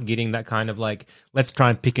we aren't getting that kind of let's try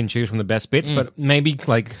and pick and choose from the best bits, but maybe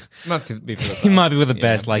Might be for the he might be with the Yeah,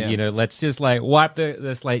 best. yeah. Let's just wipe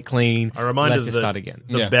the slate clean. I remind let's us just that start again.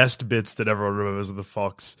 the Yeah. best bits that everyone remembers of the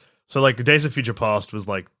Fox. So Days of Future Past was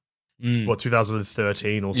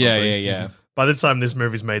 2013 or something. Yeah. By the time this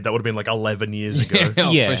movie's made, that would have been 11 years ago.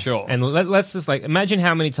 Oh, Yeah, for sure. And let's just imagine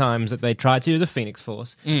how many times that they tried to do the Phoenix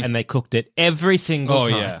Force and they cooked it every single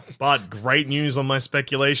time. yeah. But great news on my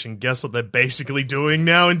speculation. Guess what they're basically doing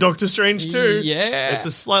now in Doctor Strange 2? Yeah. It's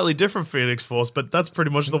a slightly different Phoenix Force, but that's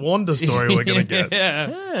pretty much the Wanda story we're going to get.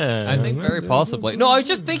 Yeah. I think very possibly. No, I was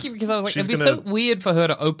just thinking because I was like, She's it'd be gonna- so weird for her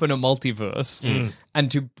to open a multiverse and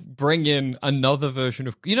to bring in another version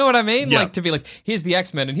of, you know what I mean? Yeah. To be here's the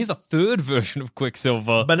X-Men and here's the third version of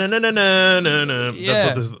Quicksilver. But no.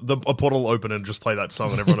 Yeah. That's what a portal will open and just play that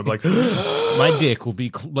song and everyone will be like, My dick will be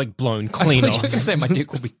blown clean I off. was going to say my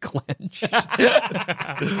dick will be clenched.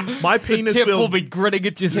 my penis Tip will will be gritting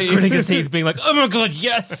its teeth. Gritting his teeth, being like, "Oh my god,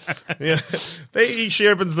 yes!" Yeah, she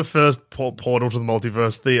opens the first portal to the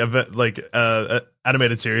multiverse. The event,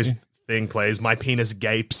 animated series thing plays. My penis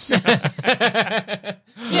gapes.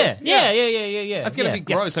 Yeah. That's going to be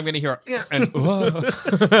gross. I'm going to hear it and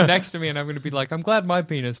next to me, and I'm going to be like, I'm glad my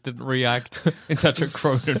penis didn't react in such a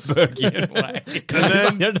Cronenbergian way. I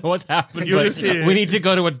don't know what's happened. You'll But just hear- we need to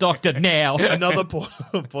go to a doctor now. Another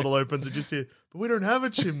portal opens and just hear, but we don't have a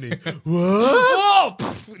chimney. What? Oh,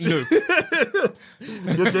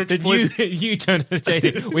 nuke. Your dick splits. you turn to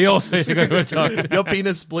JD. We also need to go to a doctor. Your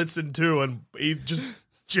penis splits in two and it just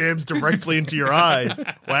jams directly into your eyes.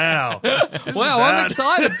 Wow. Wow, I'm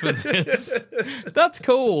excited for this. That's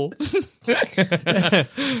cool. But yeah,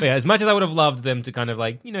 as much as I would have loved them to kind of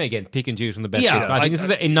again, pick and choose from the best Yeah, bits, but I think this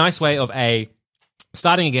is a nice way of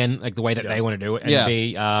starting again, like the way that they want to do it, and Yeah.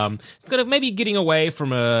 B, it's kind of maybe getting away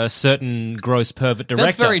from a certain gross pervert director.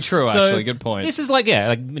 That's very true, So actually. Good point. This is like,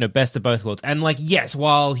 best of both worlds. And like, yes,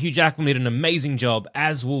 while Hugh Jackman did an amazing job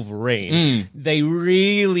as Wolverine, they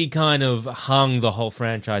really kind of hung the whole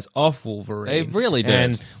franchise off Wolverine. They really did.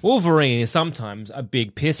 And Wolverine is sometimes a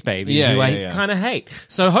big piss baby Yeah, who yeah, I yeah. kind of hate.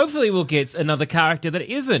 So hopefully we'll get another character that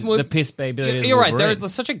isn't the piss baby that is You're right. Wolverine.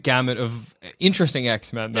 There's such a gamut of interesting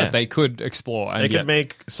X-Men that they could explore. And They could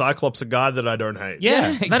make Cyclops a guy that I don't hate.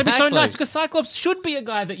 Yeah, Yeah, that'd be so exactly. nice because Cyclops should be a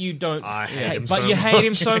guy that you don't I hate hate, him but so you hate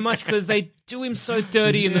him much. so much because they do him so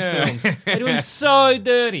dirty in the films. They do him so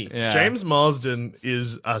dirty. Yeah. James Marsden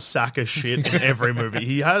is a sack of shit in every movie.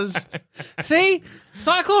 He has. See,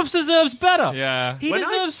 Cyclops deserves better. Yeah. he When I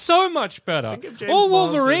deserves so much better. think of James All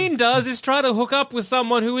Marsden- Wolverine does is try to hook up with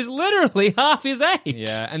someone who is literally half his age.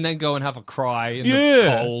 Yeah, and then go and have a cry in Yeah.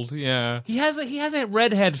 the cold. Yeah. He has a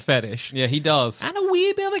redhead fetish. Yeah, he does. And a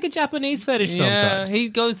weird bit like a Japanese fetish Yeah, sometimes. he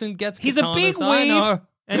goes and gets He's a big katanas, I know. weeb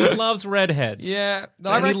and he loves redheads. Yeah.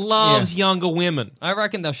 And he loves younger women. I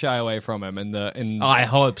reckon they'll shy away from him in I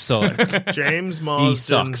hope so. James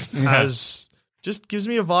Marsden sucks. has. Just gives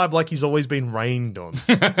me a vibe like he's always been rained on.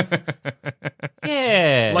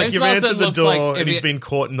 Yeah. Like James you've Marsden answered the looks door like if and he's he- been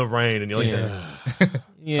caught in the rain, and you're like,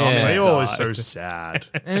 Yeah. "Why are you always inside. so sad?"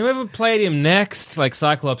 And whoever played him next, like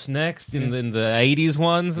Cyclops next in the 80s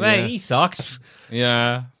ones, hey, he sucked.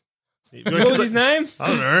 Yeah. What was his name? I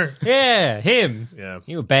don't know. Yeah, him. Yeah,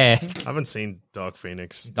 You were bad. I haven't seen Dark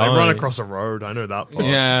Phoenix. They Don't. run across a road. I know that part.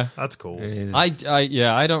 Yeah. That's cool.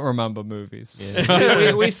 I don't remember movies.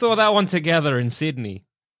 we saw that one together in Sydney.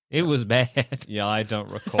 It was bad. Yeah, I don't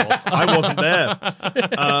recall. I wasn't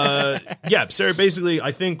there. Yeah, so basically,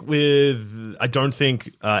 I don't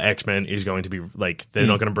think X-Men is going to be, like, they're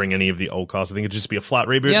not going to bring any of the old cast. I think it'd just be a flat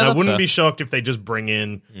reboot. Yeah, and I that's wouldn't fair. be shocked if they just bring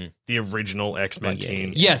in the original X-Men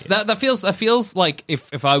team. Yes, that feels like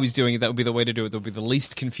if I was doing it, that would be the way to do it. That would be the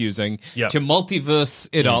least confusing. Yeah. To multiverse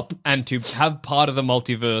it up and to have part of the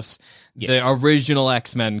multiverse, the original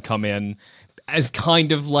X-Men come in as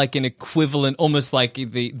kind of like an equivalent, almost like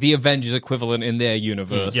the Avengers equivalent in their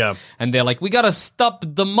universe. Yeah. And they're like, we gotta stop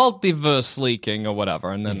the multiverse leaking or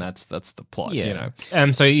whatever, and then that's the plot. Yeah. You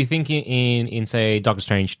know. So you think in say Doctor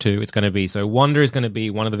Strange 2, it's going to be Wanda is going to be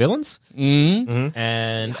one of the villains,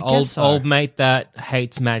 and so. old mate that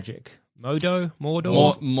hates magic, Mordor.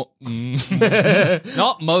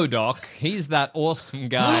 Not MODOK. He's that awesome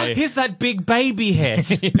guy. Here's that big baby head.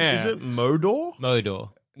 Is it Modor? Mordor.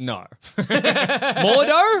 No.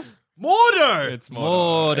 Mordor? Mordor! It's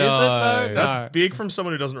Mordor. Mordor. Is it though? That's No. big from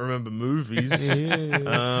someone who doesn't remember movies.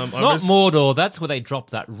 Not Mordor. That's where they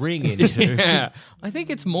drop that ring into. Yeah. I think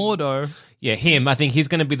it's Mordor. Yeah, him. I think he's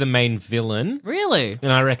going to be the main villain. Really?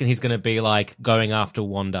 And I reckon he's going to be like going after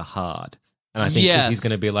Wanda hard. And I think Yes. he's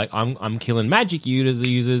going to be like, I'm killing magic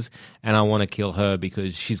users, and I want to kill her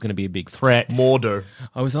because she's going to be a big threat. Mordo.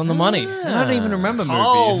 I was on the money. I don't even remember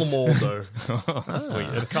Carl movies. Mordo. That's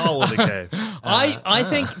weird. Carl with a K. I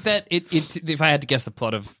think that it if I had to guess the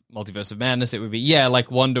plot of Multiverse of Madness, it would be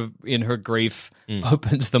like Wanda in her grief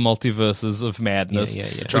opens the multiverses of madness. Yeah.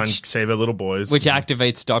 Try and save her little boys. Which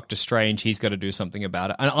activates Doctor Strange. He's got to do something about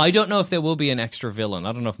it. And I don't know if there will be an extra villain.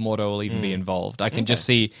 I don't know if Mordo will even be involved. I can just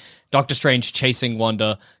see Doctor Strange chasing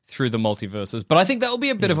Wanda through the multiverses. But I think that will be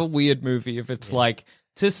a bit of a weird movie if it's like,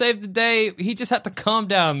 to save the day, he just had to calm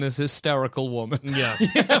down this hysterical woman. Yeah. You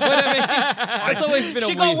know what I mean? It's always been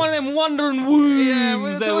She a got weird... one of them wandering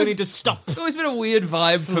wounds it's that always- we need to stop. It's always been a weird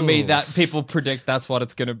vibe for me that people predict that's what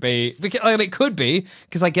it's going to be. Because, I mean, it could be,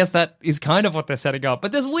 because I guess that is kind of what they're setting up.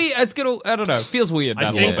 But there's weird. It's going to. I don't know. It feels weird. I That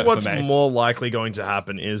a little think bit what's for me. more likely going to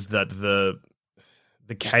happen is that the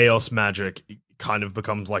chaos magic kind of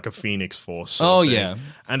becomes like a Phoenix Force. sort of Oh, thing. yeah.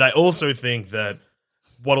 And I also think that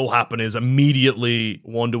what'll happen is immediately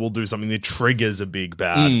Wanda will do something that triggers a big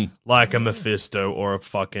bad, like a Mephisto or a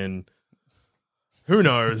fucking who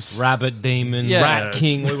knows. Rabbit demon, Yeah. Rat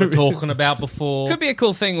King we were talking about before. Could be a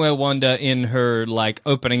cool thing where Wanda, in her like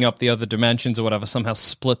opening up the other dimensions or whatever, somehow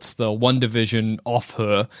splits the one division off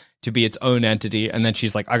her to be its own entity, and then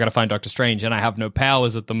she's like, I gotta find Doctor Strange, and I have no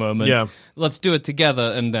powers at the moment. Yeah. Let's do it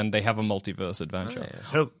together, and then they have a multiverse adventure.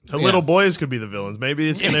 Her little boys could be the villains. Maybe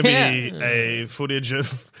it's going to be a footage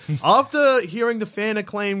of after hearing the fan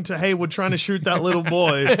acclaim to Hayward trying to shoot that little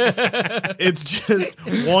boy. It's just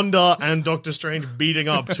Wanda and Doctor Strange beating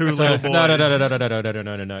up two little boys.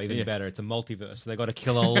 No. Even better. It's a multiverse. So they got to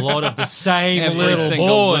kill a lot of the same Every little single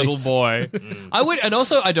boys. little boy. I would, and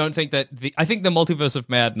also I don't think that I think the Multiverse of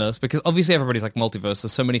Madness multiverse, because obviously everybody's like multiverse.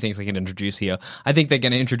 There's so many things they can introduce here. I think they're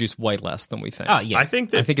going to introduce way less than we think. Oh, yeah. I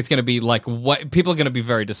think it's going to be like people are going to be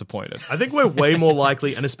very disappointed. I think we're way more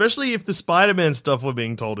likely, and especially if the Spider-Man stuff we're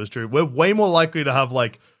being told is true, we're way more likely to have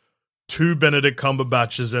like 2 Benedict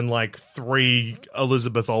Cumberbatches and like 3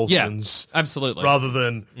 Elizabeth Olsens. Yeah, absolutely. Rather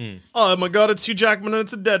than, oh my god, it's Hugh Jackman and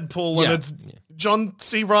it's a Deadpool and it's John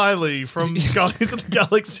C. Reilly from Guardians of the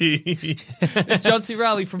Galaxy. It's John C.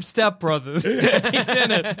 Reilly from Step Brothers. He's in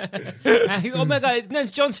it. Oh my god, it's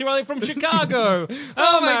John C. Reilly from Chicago.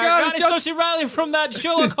 Oh my god, it's John C. Reilly from that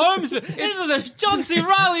Sherlock Holmes. It's the John C.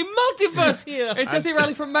 Reilly multiverse here. It's John C.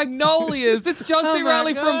 Reilly from Magnolias. It's John C.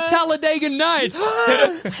 Reilly from Talladega Nights.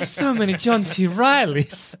 There's so many John C.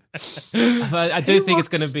 Reillys. But I do think it's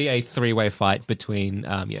going to be a 3-way fight between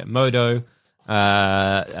Modo,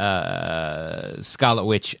 Scarlet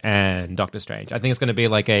Witch, and Doctor Strange. I think it's going to be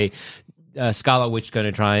like a Scarlet Witch going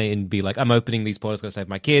to try and be like, I'm opening these portals to save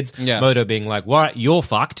my kids. Yeah. Modo being like, what? You're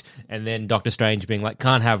fucked. And then Doctor Strange being like,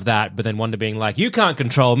 can't have that. But then Wanda being like, you can't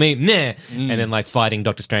control me. Nah. And then like fighting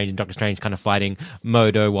Doctor Strange, and Doctor Strange kind of fighting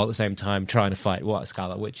Modo while at the same time trying to fight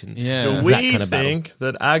Scarlet Witch. And Do that we kind of think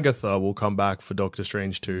that Agatha will come back for Doctor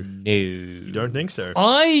Strange 2? No. You don't think so?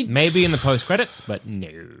 Maybe in the post-credits, but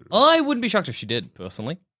no. I wouldn't be shocked if she did,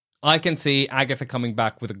 personally. I can see Agatha coming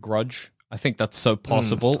back with a grudge. I think that's so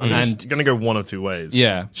possible. It's going to go one of 2 ways.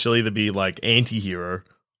 Yeah. She'll either be like anti-hero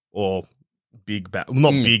or big bad. Well,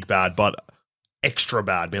 not big bad, but extra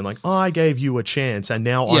bad. Being like, oh, I gave you a chance and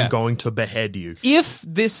now I'm going to behead you. If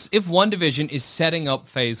WandaVision is setting up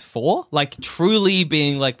Phase 4, like truly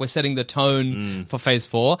being like we're setting the tone for Phase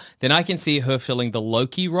 4, then I can see her filling the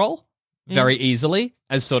Loki role very easily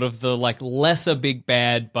as sort of the like lesser big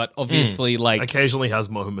bad, but obviously like occasionally has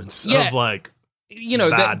moments of like, you know,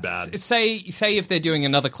 bad. Say if they're doing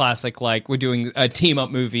another classic, like we're doing a team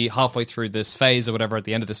up movie halfway through this phase or whatever, at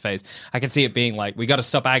the end of this phase, I can see it being like, we got to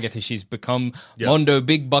stop Agatha. She's become Mondo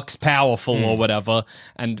big bucks powerful or whatever,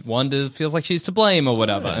 and Wanda feels like she's to blame or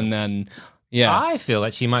whatever, and then. Yeah, I feel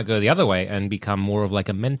like she might go the other way and become more of like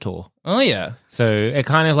a mentor. Oh yeah, so it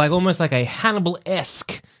kind of like almost like a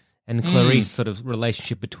Hannibal-esque and Clarice sort of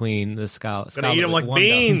relationship between the Scarlet. Gonna eat them like Wanda.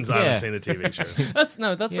 beans. I haven't seen the TV show.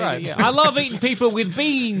 That's right. Yeah. I love eating people with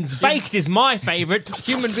beans. Baked is my favorite.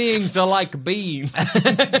 Human beings are like beans.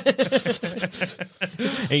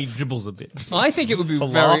 He dribbles a bit. I think it would be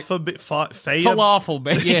falafel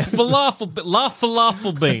bean. Yeah,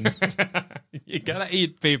 falafel bean. You gotta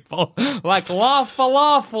eat people like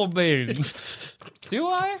falafel beans. Do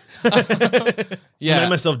I? I made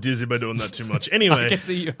myself dizzy by doing that too much. Anyway. I can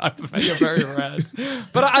see you. You're very rad.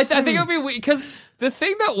 But I think it would be weird because the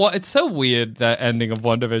thing it's so weird, that ending of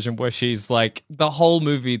WandaVision where she's like, the whole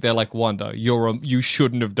movie, they're like, Wanda, you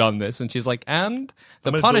shouldn't have done this. And she's like, and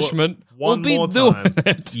the punishment will be doing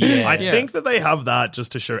it. Yeah. I think that they have that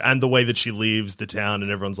just to show, and the way that she leaves the town and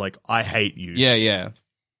everyone's like, I hate you. Yeah.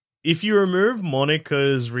 If you remove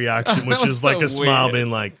Monica's reaction, which is like a smile being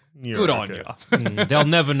like, good on you. They'll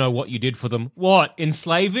never know what you did for them. What?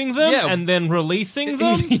 Enslaving them and then releasing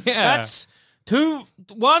them? That's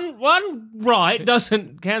one right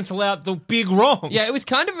doesn't cancel out the big wrong. Yeah, it was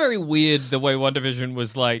kind of very weird the way WandaVision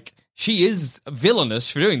was like, she is villainous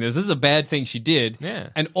for doing this. This is a bad thing she did. Yeah.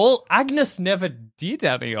 And Agnes never did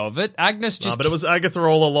any of it. Agnes just... but it was Agatha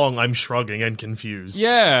all along. I'm shrugging and confused.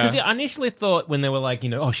 Yeah. Because I initially thought when they were like,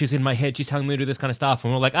 she's in my head, she's telling me to do this kind of stuff.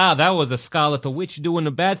 And we're like, that was a Scarlet the Witch doing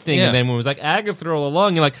a bad thing. Yeah. And then when it was like Agatha all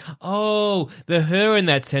along, you're like, oh, the her in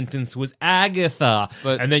that sentence was Agatha.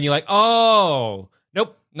 And then you're like, oh,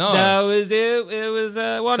 nope. No, it was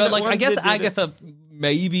Wanda. So, like, I guess Agatha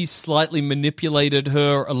maybe slightly manipulated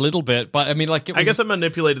her a little bit, but I mean, like, Agatha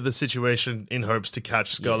manipulated the situation in hopes to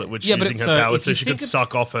catch Scarlet Witch using her powers so she could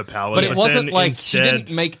suck off her powers. But it wasn't like she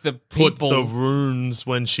didn't make the people... put the runes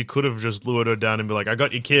when she could have just lured her down and be like, I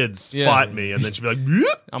got your kids, fight me. And then she'd be like,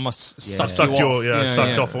 Bloop! I must sucked off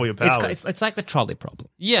all your powers. It's like the trolley problem.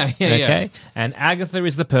 Yeah. Okay? And Agatha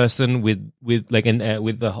is the person with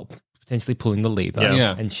the whole... potentially pulling the lever,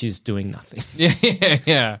 and she's doing nothing.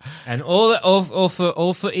 Yeah. And all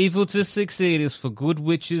for evil to succeed is for good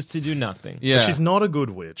witches to do nothing. Yeah, but she's not a good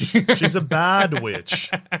witch. She's a bad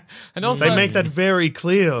witch. And also, they make that very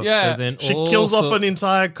clear. Yeah, so then she kills off an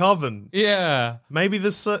entire coven. Yeah, maybe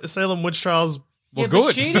the Salem witch trials were good.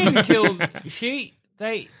 But she didn't kill. She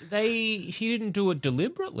didn't do it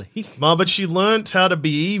deliberately. No, but she learnt how to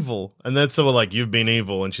be evil, and that's so we're like, you've been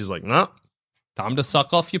evil, and she's like, nah. Time to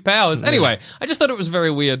suck off your powers. Anyway, I just thought it was very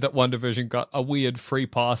weird that WandaVision got a weird free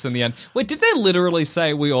pass in the end. Wait, did they literally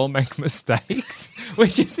say we all make mistakes?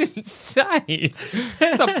 Which is insane.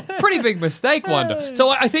 It's a pretty big mistake, Wanda. So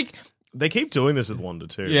I think They keep doing this with Wanda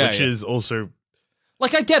too, Yeah, which yeah. is also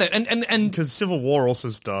Like, I get it, and because Civil War also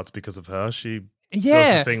starts because of her. She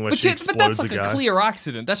yeah, does the thing where but, she but that's explodes like a a guy. clear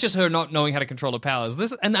accident. That's just her not knowing how to control her powers.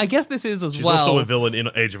 This, and I guess this is as She's well. also a villain in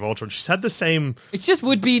Age of Ultron. She's had the same. It just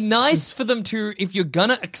would be nice for them to, if you're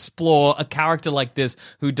gonna explore a character like this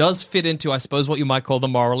who does fit into, I suppose, what you might call the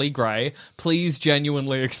morally grey, please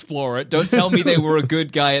genuinely explore it. Don't tell me they were a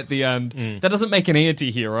good guy at the end. That doesn't make an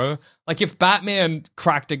anti-hero. Like, if Batman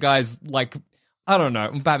cracked a guy's, like, I don't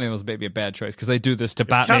know, Batman was maybe a bad choice because they do this to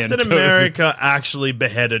Batman Captain too. America actually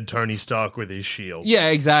beheaded Tony Stark with his shield. Yeah,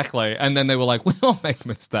 exactly. And then they were like, we all make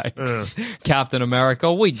mistakes. Captain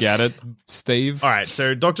America, we get it, Steve. All right,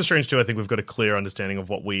 so Doctor Strange 2, I think we've got a clear understanding of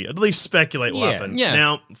what we at least speculate will Yeah, happen. yeah.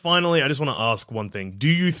 Now, finally, I just want to ask one thing. Do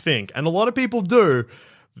you think, and a lot of people do,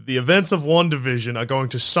 the events of WandaVision are going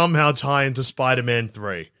to somehow tie into Spider-Man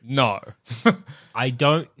 3? No. I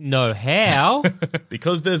don't know how.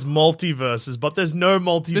 Because there's multiverses, but there's no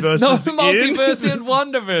multiverses There's no multiverse in... in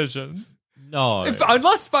WandaVision. No.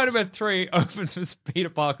 Unless Spider-Man 3 opens with Peter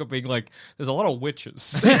Parker being like, there's a lot of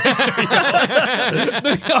witches.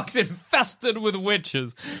 New York's infested with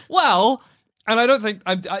witches. Well, and I don't think,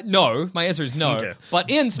 no, my answer is no. Okay. But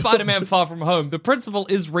in Spider-Man Far From Home, the principal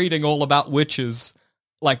is reading all about witches.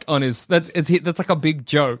 Like on his, that's like a big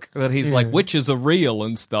joke that he's like, witches are real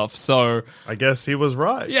and stuff. So I guess he was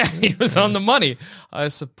right. yeah, he was on the money, I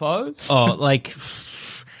suppose. Oh, like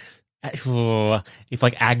if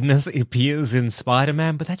like Agnes appears in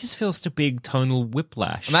Spider-Man, but that just feels to big tonal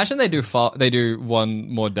whiplash. Imagine they do One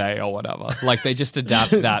More Day or whatever. Like they just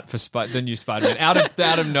adapt that for the new Spider-Man out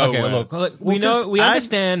of nowhere. Okay, look, we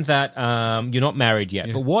understand that you're not married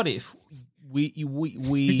yet, but what if we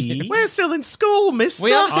We're still in school, mister.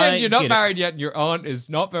 We understand I you're not get it. married yet and your aunt is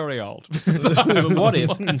not very old. what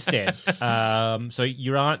if instead? So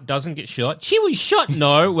your aunt doesn't get shot. She was shot.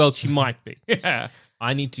 No, well, she might be. Yeah.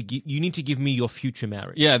 You need to give me your future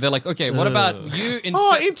marriage. Yeah, they're like, okay, what about you instead?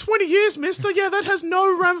 Oh, in 20 years, mister, yeah, that has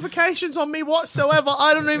no ramifications on me whatsoever.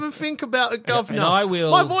 I don't even think about it, governor. And I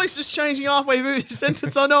will- My voice is changing halfway through the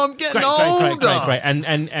sentence. I know I'm getting older. Great.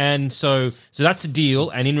 And so that's the deal.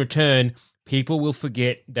 And in return, people will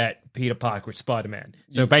forget that Peter Parker is Spider-Man.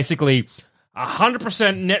 So basically,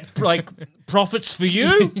 100% net profits for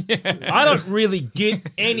you. I don't really get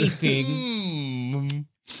anything.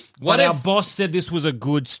 What But our if- boss said this was a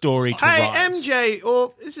good story to Hey, write. MJ,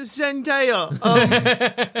 or this is Zendaya.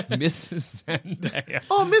 Mrs. Zendaya?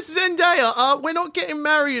 Oh, Miss Zendaya, we're not getting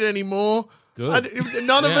married anymore. Good.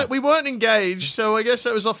 None of Yeah. it. We weren't engaged, so I guess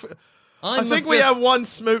that was off. I think we Mephisto- had one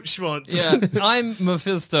smooch once. Yeah, I'm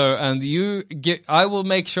Mephisto, and I will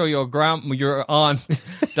make sure your aunt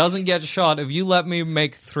doesn't get shot if you let me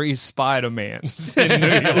make 3 Spider-Mans in New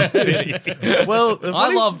York City. Well, the I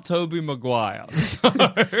funny, love Tobey Maguire.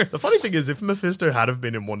 the funny thing is, if Mephisto had have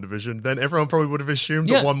been in WandaVision, then everyone probably would have assumed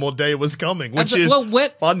Yeah. that One More Day was coming, which is Well,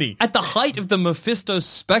 funny. At the height of the Mephisto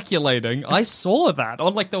speculating, I saw that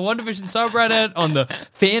on like the WandaVision subreddit, on the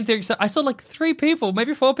fan theory. I saw like 3 people,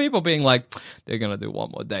 maybe 4 people being like, they're going to do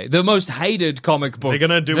One More Day. The most hated comic book. They're going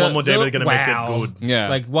to do One More Day, but they're going to make it good. Yeah.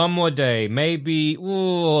 Like One More Day, maybe.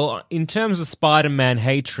 Ooh, in terms of Spider-Man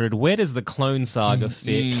hatred, where does the Clone Saga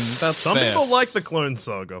fit? That's Some fair. people like the Clone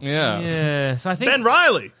Saga. Yeah. Yeah, so I think Ben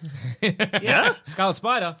Riley. yeah, Scarlet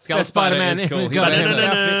Spider, Scarlet Best Spider Spider-Man. is cool. He Got wears his a-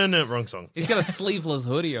 outfit. No, wrong song. He's got a sleeveless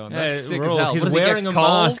hoodie on. That's Yeah, sick rules. as hell. He's What, does he get wearing a cold?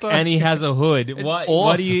 mask and he has a hood. What do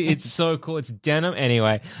awesome. you? It's so cool. It's denim.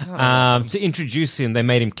 Anyway, to introduce him, they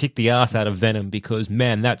made him kick the ass out of Venom because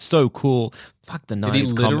man, that's so cool. Fuck the 90s Did he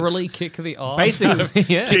literally comics. kick the ass? Basically,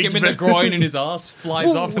 yeah. Kick him in the groin and his ass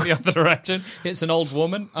flies off in the other direction. Hits an old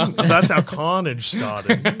woman. That's how Carnage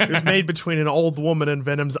started. It was made between an old woman and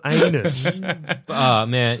Venom's anus. Oh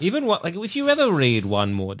man, even what like if you ever read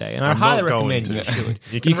One More Day, and I I'm highly not going recommend to. you should.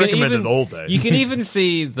 You can recommend it all day. You can even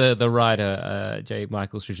see the writer J.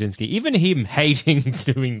 Michael Straczynski, even him hating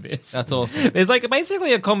doing this. That's awesome. There's like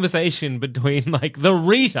basically a conversation between like the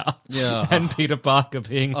reader Yeah. and Peter Parker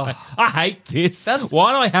being like, I hate this. That's-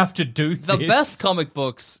 Why do I have to do The this? best comic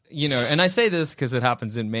books, and I say this because it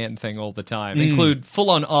happens in Man Thing all the time, include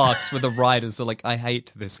full-on arcs where the writers are like, I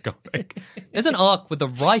hate this comic. There's an arc where the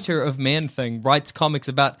writer of Man Thing writes comics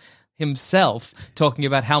about himself talking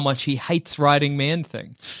about how much he hates writing Man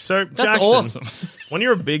Thing. So, That's Jackson, awesome. when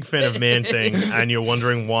you're a big fan of Man Thing and you're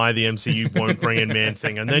wondering why the MCU won't bring in Man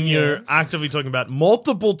Thing, and then you're actively talking about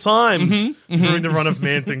multiple times during the run of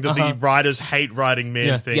Man Thing that the writers hate writing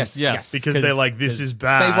Man Thing. yes. Because they're like, this is They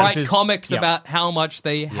bad. write is- comics yeah. about how much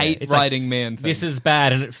they hate it's like, writing Man Thing. This is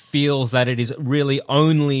bad, and it feels that it is really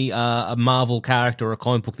only a Marvel character or a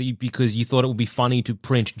comic book because you thought it would be funny to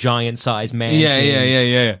print giant-sized man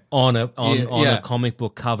yeah. on on a comic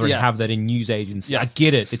book cover and have that in news agency. Yes. I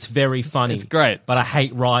get it. It's very funny. It's great. But I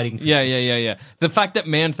hate writing things. Yeah. The fact that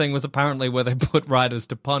Man-Thing was apparently where they put writers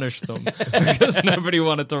to punish them because nobody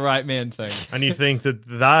wanted to write Man-Thing. And you think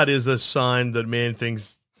that is a sign that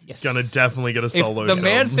Man-Thing's gonna definitely get a solo If the film.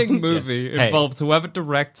 Man-Thing movie Yes. Hey. involves whoever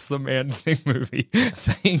directs the Man-Thing movie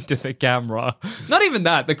saying to the camera, not even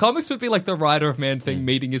that, the comics would be like the writer of Man-Thing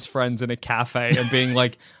meeting his friends in a cafe and being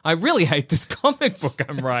like, I really hate this comic book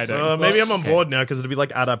I'm writing. Maybe I'm on board now because it'll be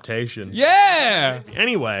like adaptation. Yeah!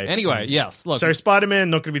 Anyway, Yes, look. So Spider-Man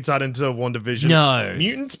not going to be tied into WandaVision. No.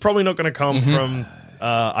 Mutants probably not going to come from.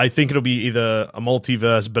 I think it'll be either a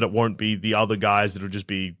multiverse, but it won't be the other guys. It'll just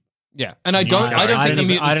be. Yeah, and I don't think the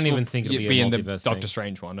mutants I don't will even think it'll be a in the multiverse Doctor thing.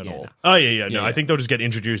 Strange one at all. Oh yeah. No, Yeah. I think they'll just get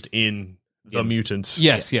introduced in the mutants.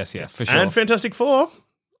 Yes, for sure. And Fantastic Four.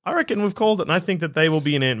 I reckon we've called it, and I think that they will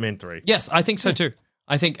be in Ant-Man 3. Yes, I think so too.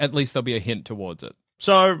 I think at least there'll be a hint towards it.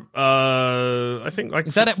 So I think like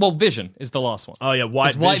Is that it? Well, Vision is the last one. Oh yeah,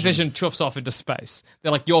 White Vision chuffs off into space.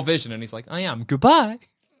 They're like, your Vision. And he's like, I am. Goodbye.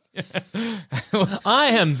 I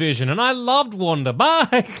am Vision, and I loved Wanda.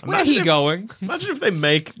 Bye. Where he going? Imagine if they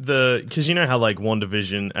make because you know how like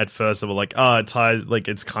WandaVision at first they were like, it ties like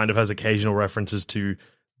it's kind of has occasional references to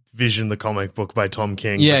Vision, the comic book by Tom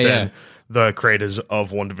King. Yeah, but then the creators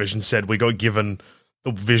of WandaVision said we got given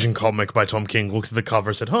the Vision comic by Tom King, looked at the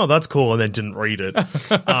cover, said, "Oh, that's cool," and then didn't read it.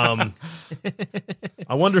 I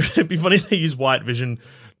wonder if it'd be funny if they use White Vision,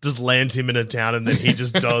 just land him in a town, and then he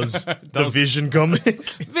just does the Vision comic.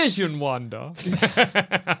 Vision Wanda.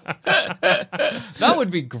 That would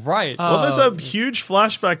be great. Well, there's a huge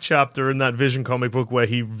flashback chapter in that Vision comic book where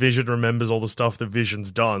Vision remembers all the stuff that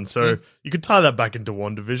Vision's done. So you could tie that back into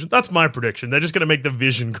WandaVision. That's my prediction. They're just going to make the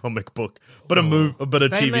Vision comic book, but a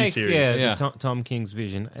TV series. Yeah, Tom King's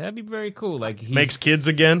Vision. That'd be very cool. Like he's, Makes kids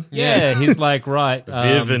again. Yeah, he's like right.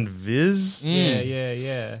 Viv and Viz.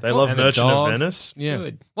 Yeah. They love And a Merchant dog. of Venice. Yeah.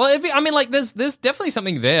 Good. Well, there's definitely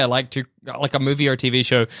something there, like a movie or a TV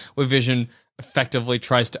show where Vision effectively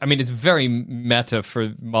tries to. I mean, it's very meta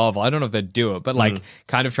for Marvel. I don't know if they'd do it, but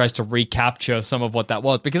kind of tries to recapture some of what that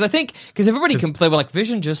was because everybody can play. Well, like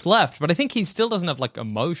Vision just left, but I think he still doesn't have like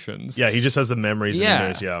emotions. Yeah, he just has the memories and he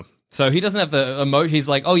knows, yeah. So he doesn't have the emotion. He's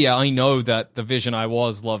like, oh yeah, I know that the Vision I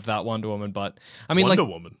was loved that Wonder Woman, but I mean, Wonder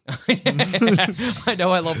Woman. I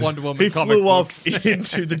know I love Wonder Woman. He comic flew books. off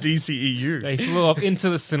into the DCEU. They flew off into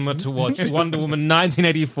the cinema to watch Wonder Woman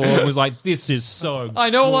 1984 and was like, this is so I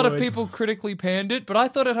know a lot of good. people critically panned it, but I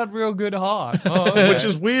thought it had real good heart. Which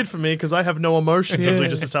is weird for me because I have no emotions, as we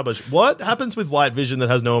just established. What happens with White Vision that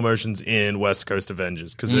has no emotions in West Coast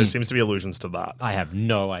Avengers? Because there seems to be allusions to that. I have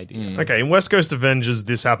no idea. Okay, in West Coast Avengers,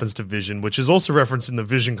 this happens to Vision, which is also referenced in the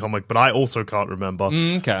Vision comic, but I also can't remember.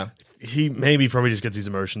 Okay. He probably just gets his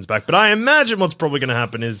emotions back. But I imagine what's probably going to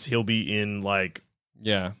happen is he'll be in, like,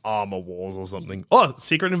 Yeah. Armor Wars or something. Oh,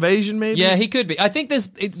 Secret Invasion, maybe? Yeah, he could be. I think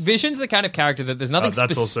Vision's the kind of character that there's nothing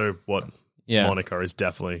That's also what Monica is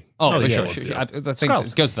definitely. Oh, for yeah. sure. Yeah. I think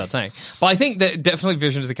it goes without saying. But I think that definitely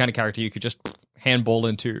Vision is the kind of character you could just handball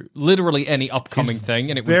into literally any upcoming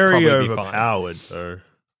thing and it would Very probably be fine. overpowered, though.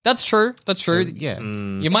 That's true. Yeah.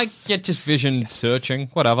 You might get just Vision searching,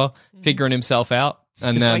 whatever, figuring himself out.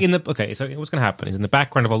 And It's then like so what's going to happen is in the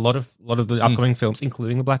background of a lot of the upcoming films,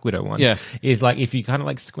 including the Black Widow one, is like if you kind of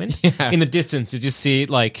like squint in the distance, you just see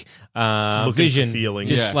like Vision for feeling.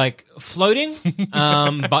 just like floating,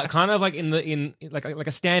 but kind of like in like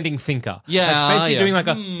a standing thinker, Yeah, like basically yeah. doing like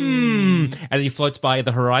a as he floats by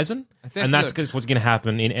the horizon, and that's good. what's going to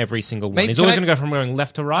happen in every single one. Mate, He's can always I- going to go from going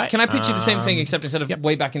left to right. Can I picture the same thing, except instead of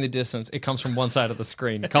way back in the distance, it comes from one side of the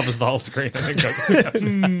screen, covers the whole screen, and then goes.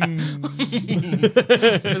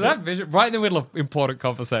 Is that Vision right in the middle of important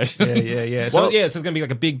conversations? Yeah. So so it's gonna be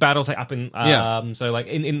like a big battle, say up in so like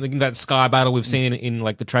in that sky battle we've seen in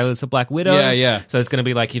like the trailers of Black Widow. Yeah. So it's gonna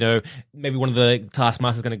be like, maybe one of the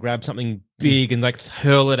Taskmaster's gonna grab something big and like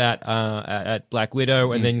hurl it at Black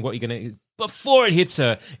Widow, and then what you're gonna before it hits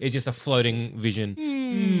her is just a floating Vision.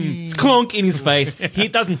 It's clonk in his face. He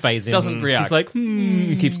doesn't phase him. Doesn't react. He's like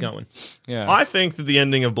keeps going. Yeah. I think that the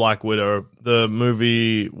ending of Black Widow, the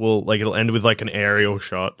movie it'll end with like an aerial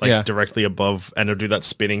shot, directly above, and it'll do that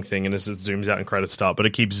spinning thing, and as it zooms out and credits start, but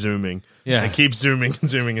it keeps zooming. Yeah. And it keeps zooming and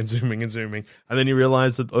zooming and zooming and zooming. And then you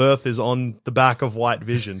realize that Earth is on the back of White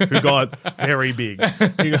Vision, who got very big.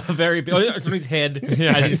 He got very big on his head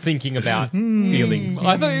as he's thinking about feelings.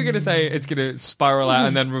 I thought you were going to say it's going to spiral out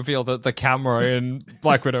and then reveal that the camera in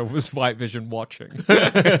Black Widow was White Vision watching. He's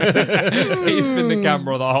been the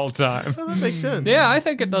camera the whole time. That makes sense. Yeah, I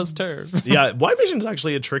think it does too. Yeah, White Vision's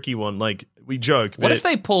actually a tricky one. Like, we joke. What but if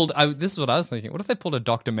they pulled? This is what I was thinking. What if they pulled a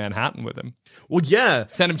Dr. Manhattan with him? Well, yeah.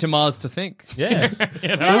 Sent him to Mars to think. Yeah.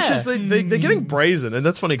 Because they're getting brazen, and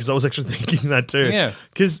that's funny because I was actually thinking that too. Yeah.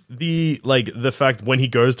 Because the fact when he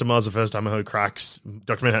goes to Mars the first time, I heard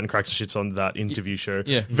Dr. Manhattan cracks shits on that interview show.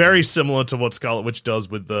 Yeah. Very similar to what Scarlet Witch does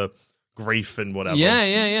with the grief and whatever.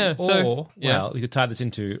 Yeah. So, Well, you could tie this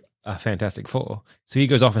into Fantastic Four. So he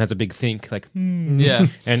goes off and has a big think, like, yeah.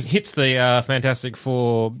 and hits the Fantastic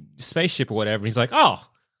Four spaceship or whatever. And he's like, oh,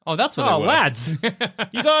 that's what they were. lads,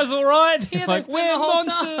 you guys all right? Yeah, like, they've been the we're whole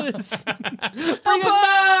monsters. Bring us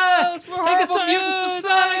back! We're Take us horrible to mutants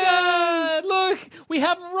of Earth. Look, we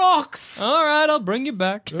have rocks. All right, I'll bring you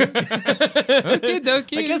back. Okie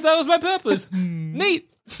dokie. I guess that was my purpose. Neat.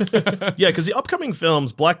 Yeah, because the upcoming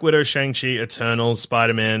films, Black Widow, Shang-Chi, Eternals,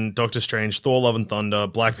 Spider-Man, Doctor Strange, Thor, Love and Thunder,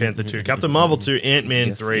 Black Panther 2, Captain Marvel 2,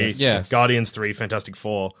 Ant-Man 3, yes. Guardians 3, Fantastic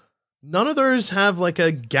Four. None of those have like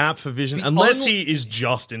a gap for Vision, unless he is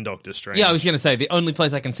just in Doctor Strange. Yeah, I was going to say, the only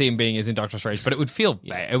place I can see him being is in Doctor Strange, but it would feel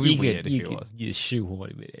bad. It would be weird if he was. You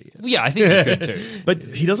shoehorn him in. Yeah, I think you could too. But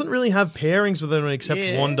he doesn't really have pairings with anyone except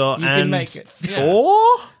Yeah, Wanda you can and make it. Thor?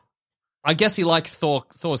 I guess he likes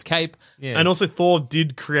Thor's cape. Yeah. And also Thor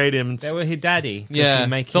did create him. They were his daddy. 'cause Yeah, he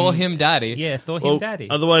make Thor him daddy. Yeah, Thor Well, his daddy.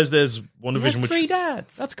 Otherwise, there's He WandaVision, has which 3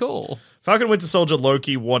 dads. That's cool. Falcon, Winter Soldier,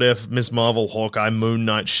 Loki, What If, Miss Marvel, Hawkeye, Moon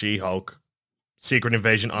Knight, She-Hulk, Secret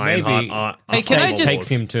Invasion, Ironheart. Maybe Hey, can I just- takes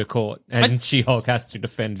him to court, and She-Hulk has to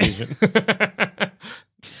defend Vision.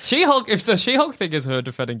 She-Hulk, if the She-Hulk thing is her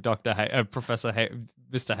defending Professor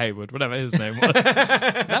Mr. Hayward, whatever his name was,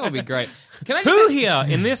 that would be great. Can I just Who say, here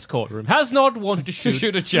in this courtroom has not wanted to shoot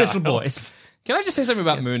shoot a child? little boys? Can I just say something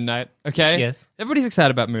about Moon Knight? Okay. Yes. Everybody's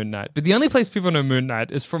excited about Moon Knight, but the only place people know Moon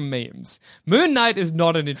Knight is from memes. Moon Knight is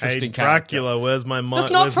not an Hey, interesting character. Dracula, where's my money?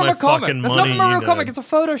 That's not from a comic. Fucking That's money, not from a real you comic. know? It's a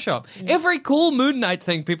Photoshop. Every cool Moon Knight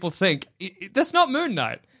thing people think, that's not Moon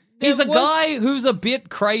Knight. He's a was- guy who's a bit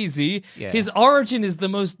crazy. Yeah. His origin is the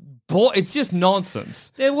most... it's just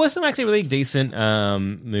nonsense. There was some actually really decent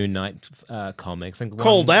Moon Knight comics. I think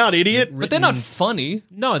Called out, idiot. But they're not funny.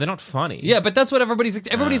 No, they're not funny. Yeah, but that's what everybody's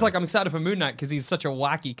like, I'm excited for Moon Knight because he's such a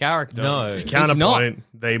wacky character. No. He's Counterpoint,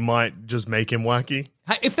 they might just make him wacky.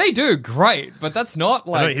 not. If they do, great, but that's not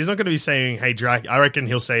No, like... he's not going to be saying, hey, I reckon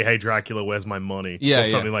he'll say, hey, Dracula, where's my money? Yeah, or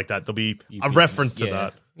something like that. There'll be a reference to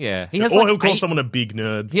that. Yeah. He has Or like he'll call 8 someone a big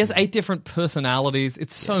nerd. He has 8 different personalities.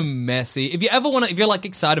 It's so messy. If you're like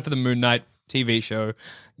excited for the Moon Knight TV show,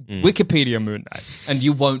 Wikipedia Moon Knight, and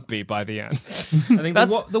you won't be by the end. I think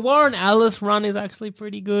the Warren Ellis run is actually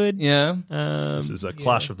pretty good. Yeah. This is a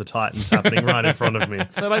clash of the titans happening right in front of me.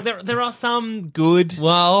 So like there are some good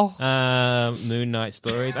Well, Moon Knight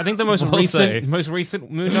stories. I think the most We'll see. recent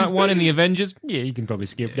Moon Knight one in the Avengers. Yeah, you can probably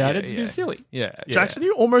skip that. It's a bit silly. yeah. Jackson,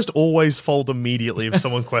 you almost always fold immediately if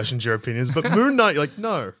someone questions your opinions, but Moon Knight, you're like,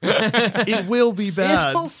 no, it will be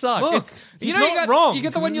bad. It will suck. Look, you he's know, not wrong. You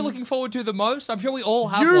get the one you're looking forward to the most. I'm sure we all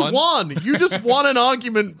have You one. won. You just won an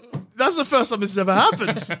argument. That's the first time this has ever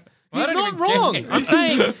happened. He's don't not even get wrong. it. I'm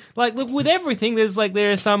saying, like, look, with everything,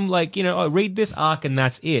 there are some, like, read this arc and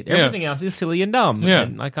that's it. Everything else is silly and dumb. Yeah.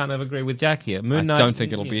 And I kind of agree with Jack here. I Moon Knight. don't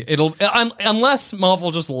think unless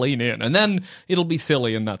Marvel just lean in, and then it'll be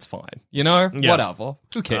silly, and that's fine. Whatever.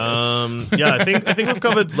 Who cares? Yeah, I think we've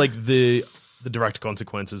covered like the direct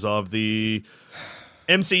consequences of the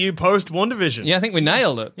MCU post WandaVision. Yeah, I think we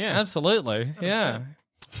nailed it. Yeah. Absolutely. Yeah.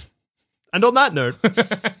 And on that note,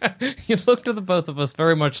 You looked at the both of us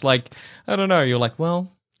very much like, I don't know, you're like, well,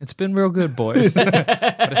 it's been real good, boys. But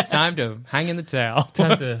it's time to hang in the towel.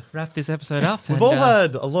 Time to wrap this episode up. we've all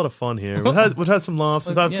had a lot of fun here. We've had some laughs.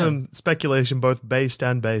 We've had some speculation, both based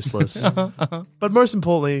and baseless. But most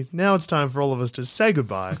importantly, now it's time for all of us to say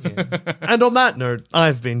goodbye. And on that note,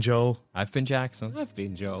 I've been Joel. I've been Jackson. I've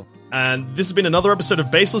been Joel. And this has been another episode of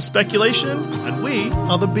Baseless Speculation, and we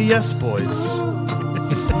are the BS Boys.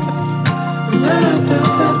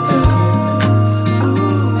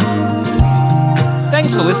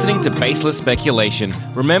 Thanks for listening to Baseless Speculation.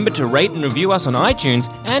 Remember to rate and review us on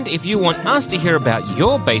iTunes, and if you want us to hear about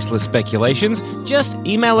your baseless speculations, just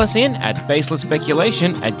email us in at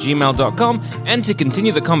baselessspeculation@gmail.com, and to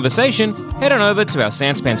continue the conversation, head on over to our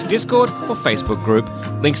Sanspants Discord or Facebook group.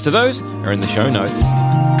 Links to those are in the show notes.